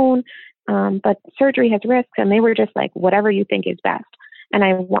on my own. But surgery has risks, and they were just like, whatever you think is best. And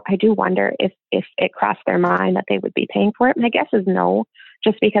I do wonder if it crossed their mind that they would be paying for it. My guess is no,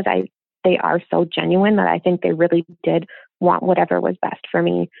 just because they are so genuine that I think they really did want whatever was best for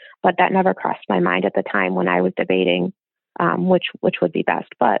me. But that never crossed my mind at the time when I was debating which would be best.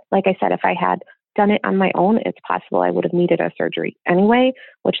 But like I said, if I had done it on my own, it's possible I would have needed a surgery anyway,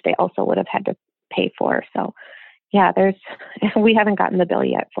 which they also would have had to pay for. So yeah, we haven't gotten the bill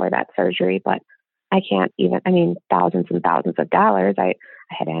yet for that surgery, but I can't even, thousands and thousands of dollars. I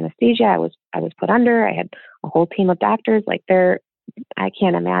had anesthesia. I was put under. I had a whole team of doctors. I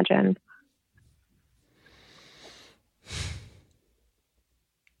can't imagine.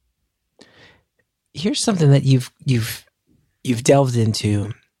 Here's something that you've delved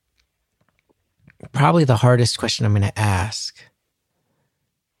into. Probably the hardest question I'm going to ask.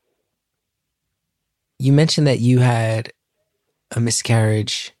 You mentioned that you had a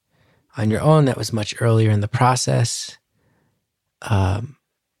miscarriage on your own that was much earlier in the process.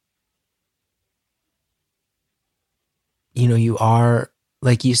 You are,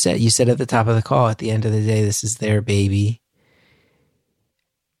 like you said at the top of the call, at the end of the day, this is their baby.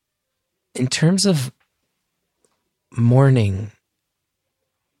 In terms of mourning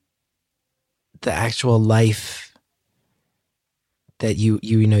the actual life that you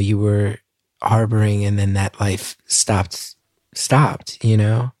were harboring, and then that life stopped,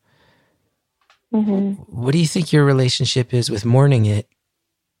 Mm-hmm. What do you think your relationship is with mourning it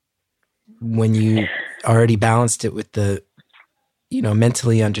when you already balanced it with the,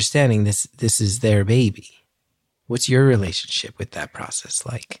 mentally understanding this is their baby? What's your relationship with that process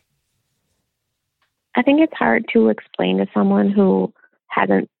like? I think it's hard to explain to someone who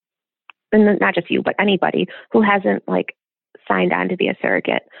hasn't, and not just you, but anybody who hasn't signed on to be a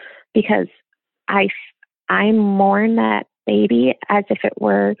surrogate, because I mourn that baby as if it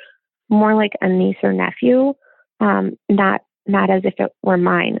were more like a niece or nephew, not as if it were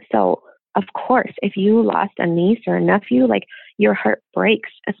mine. So of course, if you lost a niece or a nephew, your heart breaks,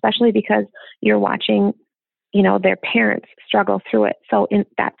 especially because you're watching, their parents struggle through it. So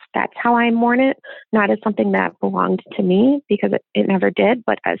that's how I mourn it, not as something that belonged to me, because it never did,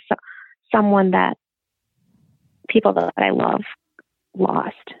 but as someone that people that I love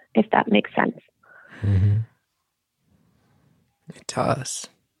lost, if that makes sense. Mm-hmm. It does.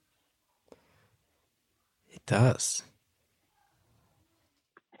 It does.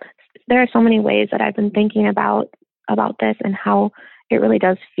 There are so many ways that I've been thinking about this, and how it really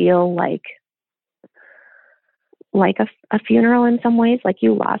does feel like a funeral in some ways, like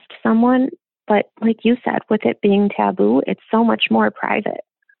you lost someone. But like you said, with it being taboo, it's so much more private.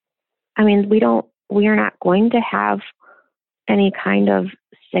 We are not going to have any kind of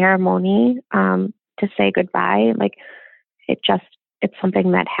ceremony to say goodbye. It's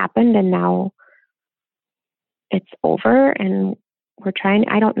something that happened, and now it's over, and we're trying.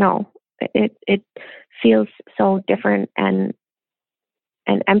 I don't know. It feels so different and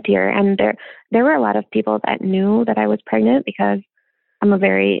emptier. And there were a lot of people that knew that I was pregnant, because I'm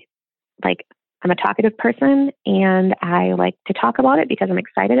I'm a talkative person, and I like to talk about it because I'm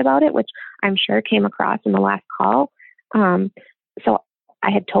excited about it, which I'm sure came across in the last call. So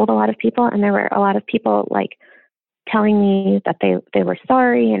I had told a lot of people, and there were a lot of people telling me that they were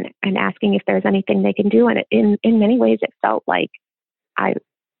sorry, and asking if there's anything they can do. And in many ways, it felt like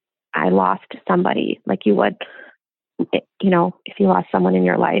I lost somebody, like you would, if you lost someone in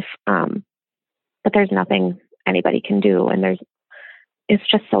your life. But there's nothing anybody can do, and it's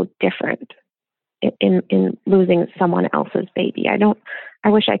just so different in losing someone else's baby. I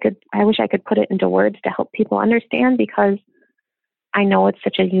wish I could put it into words to help people understand, because I know it's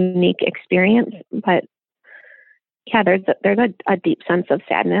such a unique experience. But yeah, there's a deep sense of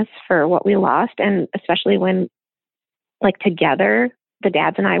sadness for what we lost, and especially when together the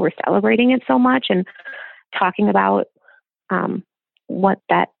dads and I were celebrating it so much and talking about what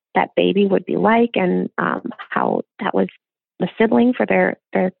that baby would be like, and how that was the sibling for their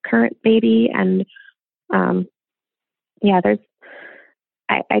current baby. And I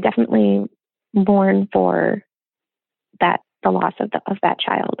definitely mourn for the loss of that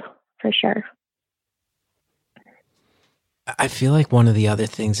child, for sure. I feel like one of the other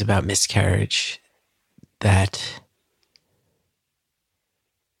things about miscarriage that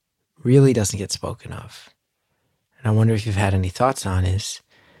really doesn't get spoken of, and I wonder if you've had any thoughts on, is,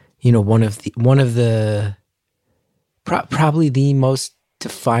 you know, one of the probably the most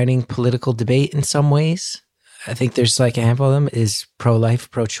defining political debate in some ways. I think there's like a handful of them, is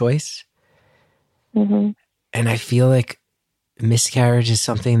pro-life, pro-choice. Mm-hmm. And I feel like miscarriage is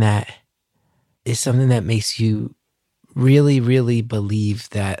something that makes you really, really believe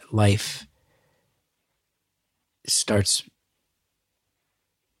that life starts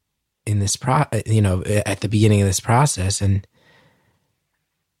in this at the beginning of this process. And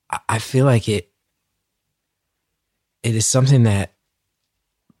I feel like it is something that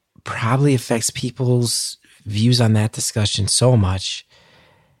probably affects people's views on that discussion so much.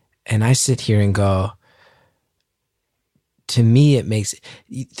 And I sit here and go, to me,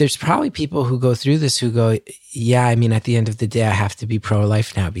 there's probably people who go through this who go, yeah, I mean, at the end of the day, I have to be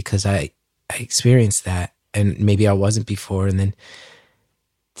pro-life now because I experienced that, and maybe I wasn't before. And then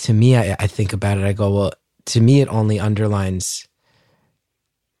to me, I think about it, I go, well, to me, it only underlines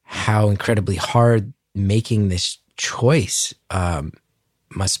how incredibly hard making this choice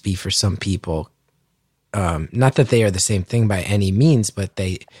must be for some people. Not that they are the same thing by any means, but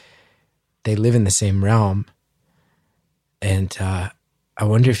they live in the same realm. And I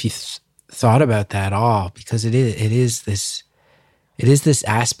wonder if you thought about that at all, because it is this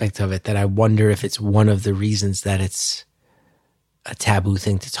aspect of it that I wonder if it's one of the reasons that it's a taboo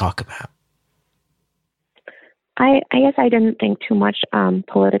thing to talk about. I guess I didn't think too much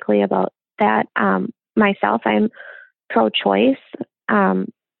politically about that myself. I'm pro-choice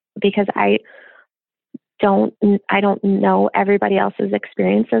because I don't know everybody else's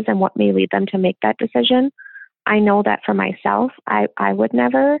experiences and what may lead them to make that decision. I know that for myself, I would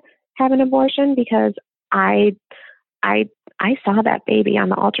never have an abortion because I saw that baby on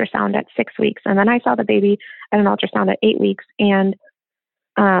the ultrasound at 6 weeks, and then I saw the baby at an ultrasound at 8 weeks. And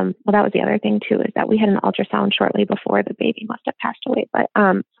well, that was the other thing too, is that we had an ultrasound shortly before the baby must have passed away. But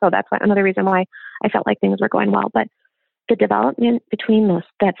so that's another reason why I felt like things were going well. But the development between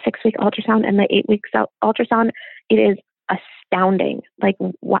that 6 week ultrasound and the 8 weeks ultrasound, it is astounding. Like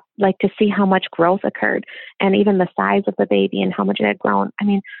to see how much growth occurred, and even the size of the baby and how much it had grown. I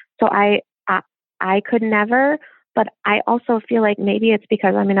mean, so I could never, but I also feel like maybe it's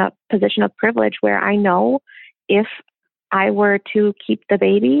because I'm in a position of privilege where I know if I were to keep the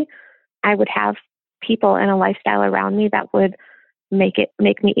baby, I would have people and a lifestyle around me that would make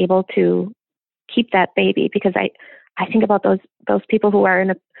me able to keep that baby. Because I think about those people who are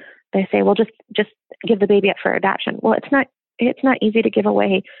they say, well, just give the baby up for adoption. Well, it's not easy to give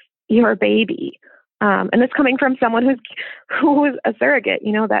away your baby. And it's coming from someone who's a surrogate,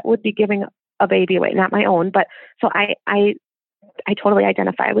 that would be giving a baby away, not my own. But so I totally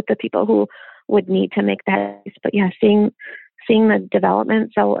identify with the people who would need to make that. But yeah, seeing the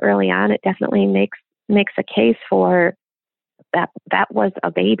development so early on, it definitely makes a case for that was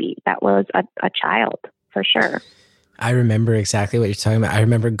a baby. That was a child for sure. I remember exactly what you're talking about. I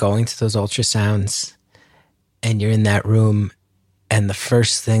remember going to those ultrasounds, and you're in that room, and the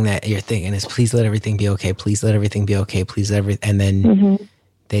first thing that you're thinking is, please let everything be okay. Please let everything be okay. Please let everything. And then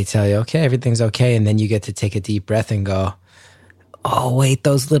they tell you, okay, everything's okay. And then you get to take a deep breath and go, oh, wait,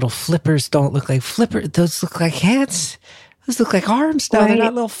 those little flippers don't look like flippers. Those look like hands. Those look like arms now. Right. They're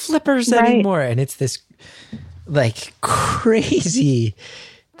not little flippers anymore. And it's this like crazy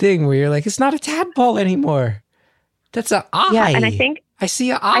thing where you're like, it's not a tadpole anymore. That's an eye. Yeah, and I see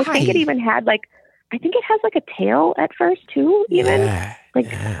an eye. I think it even had I think it has like a tail at first too, even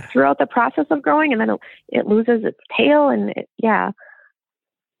throughout the process of growing, and then it loses its tail, and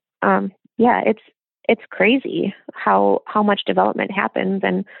it's crazy how much development happens,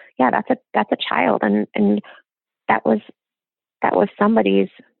 and that's a child, and that was somebody's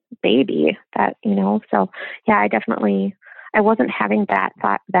baby, that so I wasn't having that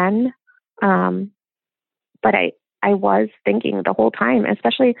thought then, but I was thinking the whole time,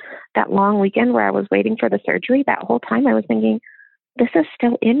 especially that long weekend where I was waiting for the surgery. That whole time I was thinking, this is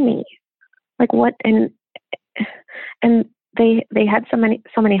still in me. Like what? And they had so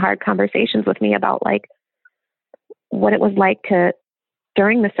many hard conversations with me about like what it was like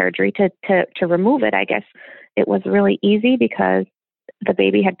during the surgery to remove it. I guess it was really easy because the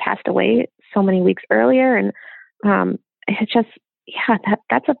baby had passed away so many weeks earlier, and it's just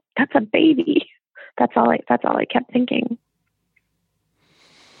that's a baby. That's all I kept thinking.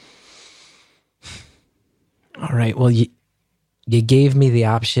 All right. Well, you gave me the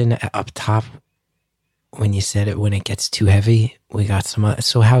option up top when you said it, when it gets too heavy. We got some other,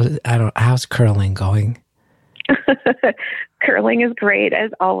 so how's curling going? Curling is great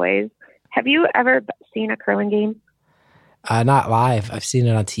as always. Have you ever seen a curling game? Not live. I've seen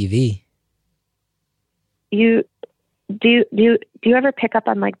it on TV. Do you ever pick up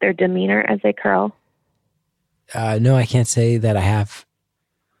on like their demeanor as they curl? No, I can't say that I have.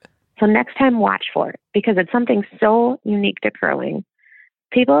 So next time watch for it, because it's something so unique to curling.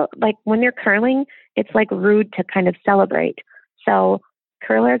 People, like when they're curling, it's like rude to kind of celebrate. So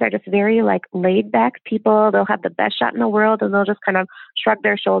curlers are just very like laid back people. They'll have the best shot in the world and they'll just kind of shrug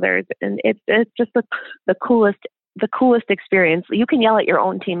their shoulders. And it's just the coolest experience. You can yell at your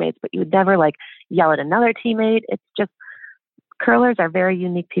own teammates, but you would never like yell at another teammate. It's just, curlers are very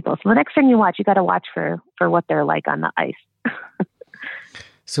unique people. So the next time you watch, you got to watch for what they're like on the ice.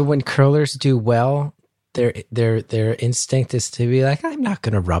 So when curlers do well, their instinct is to be like, I'm not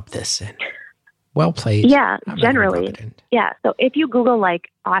going to rub this in. Well played. Yeah, generally. Yeah. So if you Google like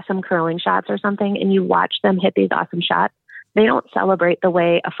awesome curling shots or something and you watch them hit these awesome shots, they don't celebrate the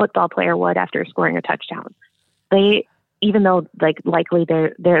way a football player would after scoring a touchdown. They, even though like likely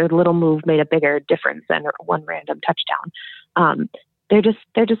their little move made a bigger difference than one random touchdown. They're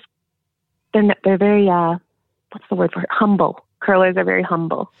very, what's the word for it? Humble. Curlers are very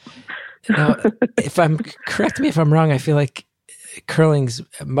humble. Now, correct me if I'm wrong, I feel like curling's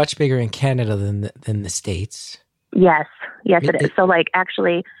much bigger in Canada than the States. Yes, it is. So like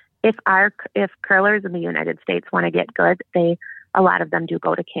actually, if curlers in the United States want to get good, a lot of them do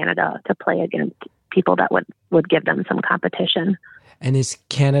go to Canada to play against people that would give them some competition. And is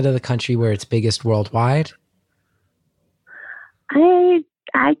Canada the country where it's biggest worldwide?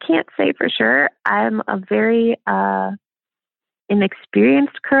 I can't say for sure. I'm a very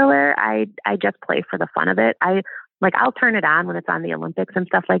inexperienced curler. I just play for the fun of it. I'll turn it on when it's on the Olympics and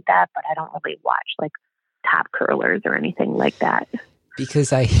stuff like that, but I don't really watch like top curlers or anything like that.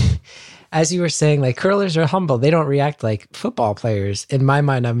 Because as you were saying, like curlers are humble. They don't react like football players. In my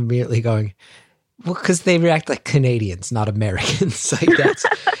mind, I'm immediately going, well, because they react like Canadians, not Americans. Like that's,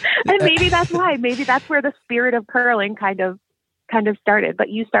 and maybe that's why. Maybe that's where the spirit of curling kind of started. But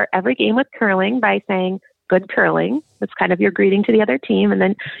you start every game with curling by saying good curling. That's kind of your greeting to the other team. And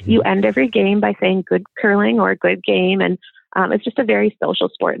then you end every game by saying good curling or good game. And it's just a very social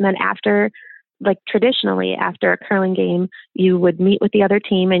sport. And then traditionally after a curling game, you would meet with the other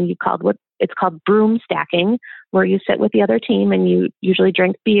team and it's called broom stacking, where you sit with the other team and you usually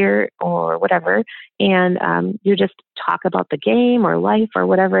drink beer or whatever. And you just talk about the game or life or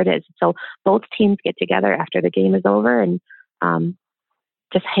whatever it is. So both teams get together after the game is over and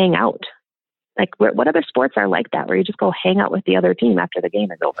just hang out. Like what other sports are like that, where you just go hang out with the other team after the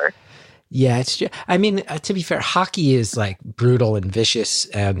game is over? Yeah, it's just, I mean, to be fair, hockey is like brutal and vicious,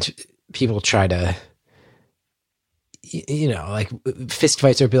 and people try to, like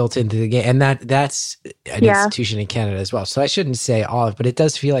fistfights are built into the game, and that's an institution in Canada as well. So I shouldn't say all of it, but it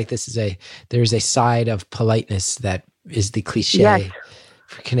does feel like there's a side of politeness that is the cliche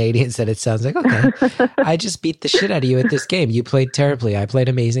for Canadians, that it sounds like, okay, I just beat the shit out of you at this game. You played terribly. I played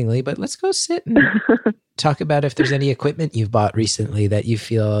amazingly, but let's go sit and talk about if there's any equipment you've bought recently that you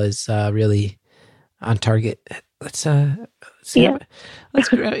feel is really on target. Let's grab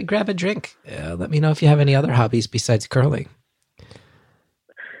a drink. Let me know if you have any other hobbies besides curling.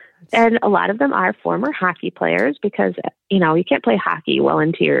 And a lot of them are former hockey players, because, you can't play hockey well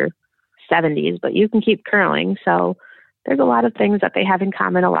into your 70s, but you can keep curling. So there's a lot of things that they have in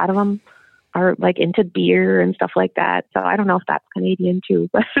common. A lot of them are like into beer and stuff like that. So I don't know if that's Canadian too,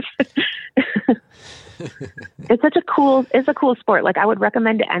 but it's a cool sport. Like I would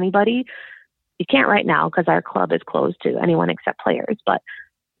recommend to anybody. You can't right now because our club is closed to anyone except players, but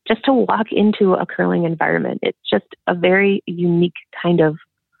just to walk into a curling environment, it's just a very unique kind of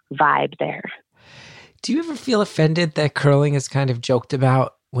vibe there. Do you ever feel offended that curling is kind of joked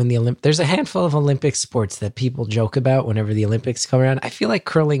about when there's a handful of Olympic sports that people joke about whenever the Olympics come around? I feel like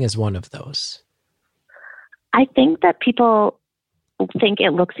curling is one of those. I think that people think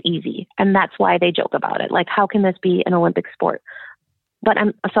it looks easy, and that's why they joke about it. Like, how can this be an Olympic sport? But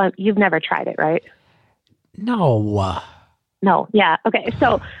you've never tried it, right? No. Yeah. Okay.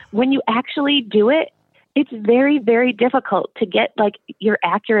 So when you actually do it, it's very, very difficult to get like your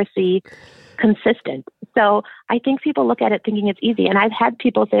accuracy consistent. So I think people look at it thinking it's easy. And I've had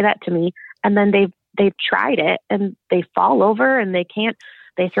people say that to me, and then they've tried it and they fall over and they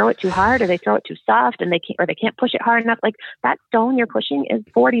throw it too hard or they throw it too soft and they can't push it hard enough. Like that stone you're pushing is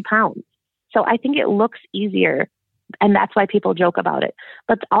 40 pounds. So I think it looks easier, and that's why people joke about it.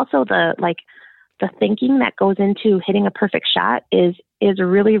 But also the thinking that goes into hitting a perfect shot is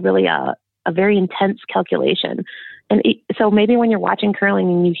really, really a very intense calculation. And so maybe when you're watching curling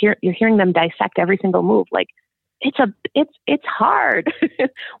and you're hearing them dissect every single move, like it's hard.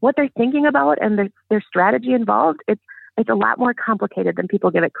 What they're thinking about and their strategy involved, it's a lot more complicated than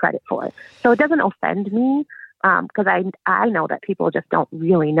people give it credit for. So it doesn't offend me because I know that people just don't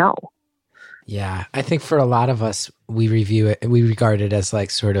really know. Yeah, I think for a lot of us, we regard it as like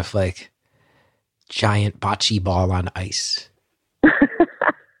sort of like giant bocce ball on ice.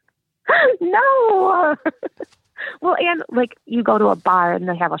 No. Well, and like you go to a bar and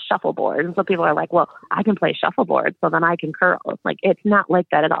they have a shuffleboard, and so people are like, well, I can play shuffleboard, so then I can curl. Like, it's not like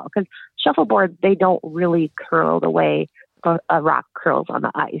that at all, because shuffleboard, they don't really curl the way a rock curls on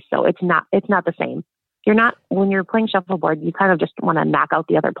the ice. So it's not the same. When you're playing shuffleboard, you kind of just want to knock out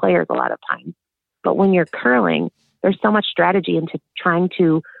the other players a lot of times. But when you're curling, there's so much strategy into trying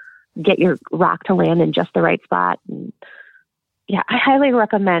to get your rock to land in just the right spot. And yeah, I highly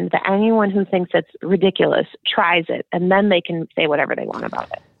recommend that anyone who thinks it's ridiculous tries it, and then they can say whatever they want about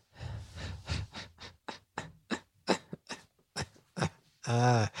it.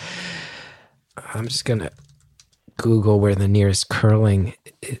 I'm just going to Google where the nearest curling.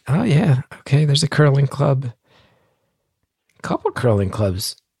 Oh, yeah. Okay. There's a curling club. A couple curling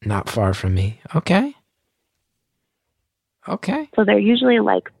clubs not far from me. Okay. So they're usually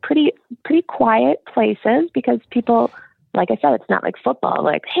like pretty quiet places because people, like I said, it's not like football.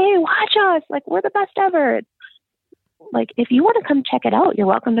 Like, hey, watch us. Like, we're the best ever. It's like, if you want to come check it out, you're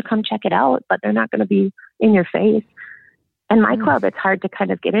welcome to come check it out, but they're not going to be in your face. And my club, it's hard to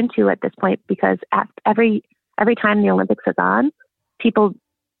kind of get into at this point because every time the Olympics is on,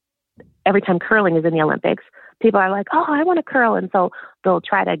 every time curling is in the Olympics, people are like, oh, I want to curl. And so they'll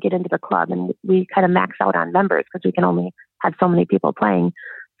try to get into the club, and we kind of max out on members because we can only have so many people playing.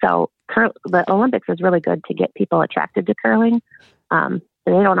 So the Olympics is really good to get people attracted to curling. But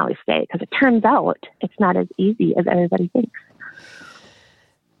they don't always stay because it turns out it's not as easy as everybody thinks.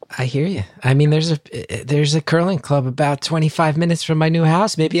 I hear you. I mean, there's a curling club about 25 minutes from my new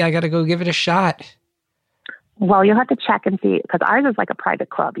house. Maybe I got to go give it a shot. Well, you'll have to check and see, because ours is like a private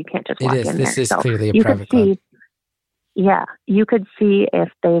club. You can't just walk in there. This is clearly a private club. Yeah, you could see if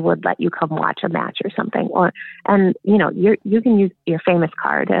they would let you come watch a match or something, and you can use your famous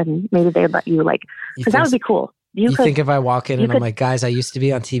card, and maybe they'd let you because that would be cool. You think if I walk in and I'm like, guys, I used to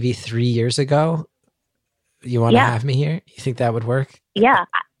be on TV 3 years ago. You want to have me here? You think that would work? Yeah,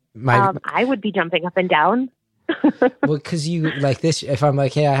 I would be jumping up and down. Well, because you like this. If I'm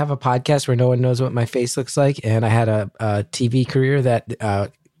like, hey, I have a podcast where no one knows what my face looks like, and I had a TV career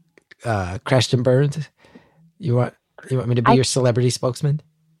that crashed and burned. You want me to be your celebrity spokesman?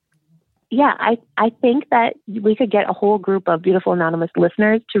 Yeah, I think that we could get a whole group of beautiful anonymous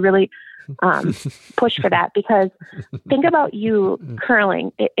listeners to really push for that, because think about you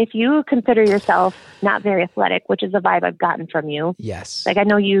curling. If you consider yourself not very athletic, which is the vibe I've gotten from you. Yes. Like, I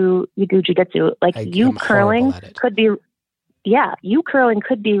know you do jiu-jitsu. Like, you curling could be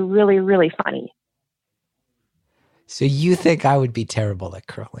really, really funny. So you think I would be terrible at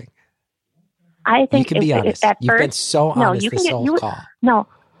curling? I think you can be honest. You've been so honest this whole call. No,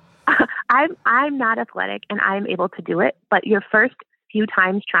 I'm not athletic and I'm able to do it. But your first few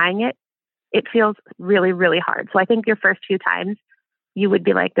times trying it, it feels really, really hard. So I think your first few times you would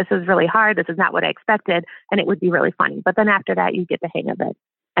be like, this is really hard. This is not what I expected. And it would be really funny. But then after that, you get the hang of it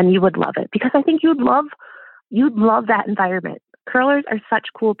and you would love it, because I think you'd love that environment. Curlers are such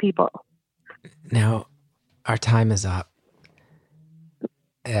cool people. Now, our time is up.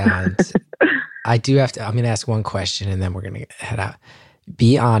 And I'm going to ask one question and then we're going to head out.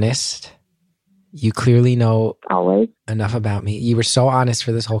 Be honest. You clearly know always enough about me. You were so honest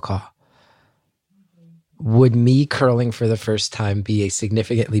for this whole call. Would me curling for the first time be a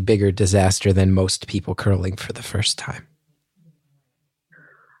significantly bigger disaster than most people curling for the first time?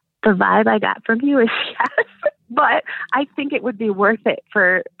 The vibe I got from you is yes, but I think it would be worth it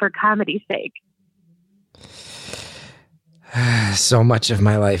for comedy's sake. So much of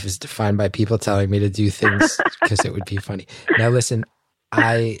my life is defined by people telling me to do things because it would be funny. Now, listen,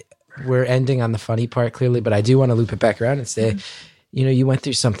 we're ending on the funny part clearly, but I do want to loop it back around and say, you went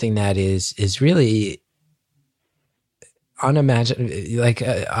through something that is really unimaginable, like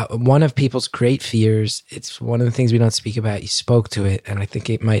one of people's great fears. It's one of the things we don't speak about. You spoke to it, and I think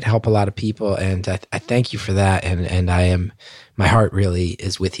it might help a lot of people. And I thank you for that. And my heart really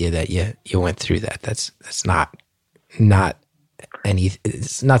is with you that you went through that. That's not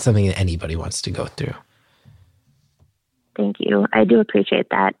it's not something that anybody wants to go through. Thank you. I do appreciate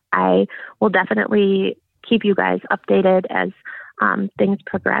that. I will definitely keep you guys updated as things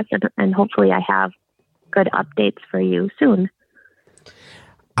progress, and hopefully I have good updates for you soon.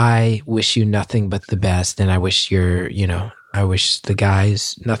 I wish you nothing but the best, and I wish I wish the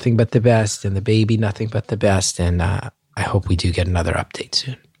guys nothing but the best, and the baby nothing but the best, and I hope we do get another update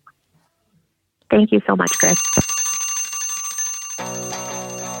soon. Thank you so much, Chris.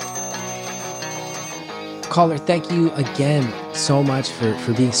 caller, thank you again so much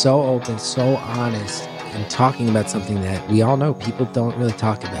for being so open, so honest, and talking about something that we all know people don't really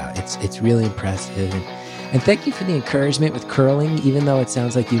talk about. It's really impressive. And thank you for the encouragement with curling, even though it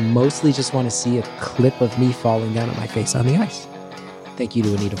sounds like you mostly just want to see a clip of me falling down on my face on the ice. Thank you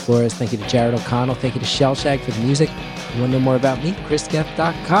to Anita Flores. Thank you to Jared O'Connell. Thank you to Shellshag for the music. If you want to know more about me,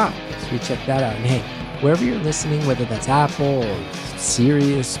 chrisgeth.com. So you check that out. And hey, wherever you're listening, whether that's Apple or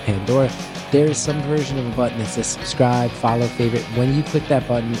Sirius, Pandora, there is some version of a button that says subscribe, follow, favorite. When you click that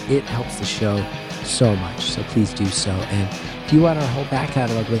button, it helps the show so much. So please do so. And if you want our whole back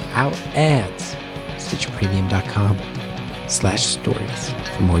catalog without ads, StitcherPremium.com/stories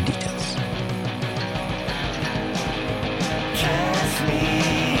for more details.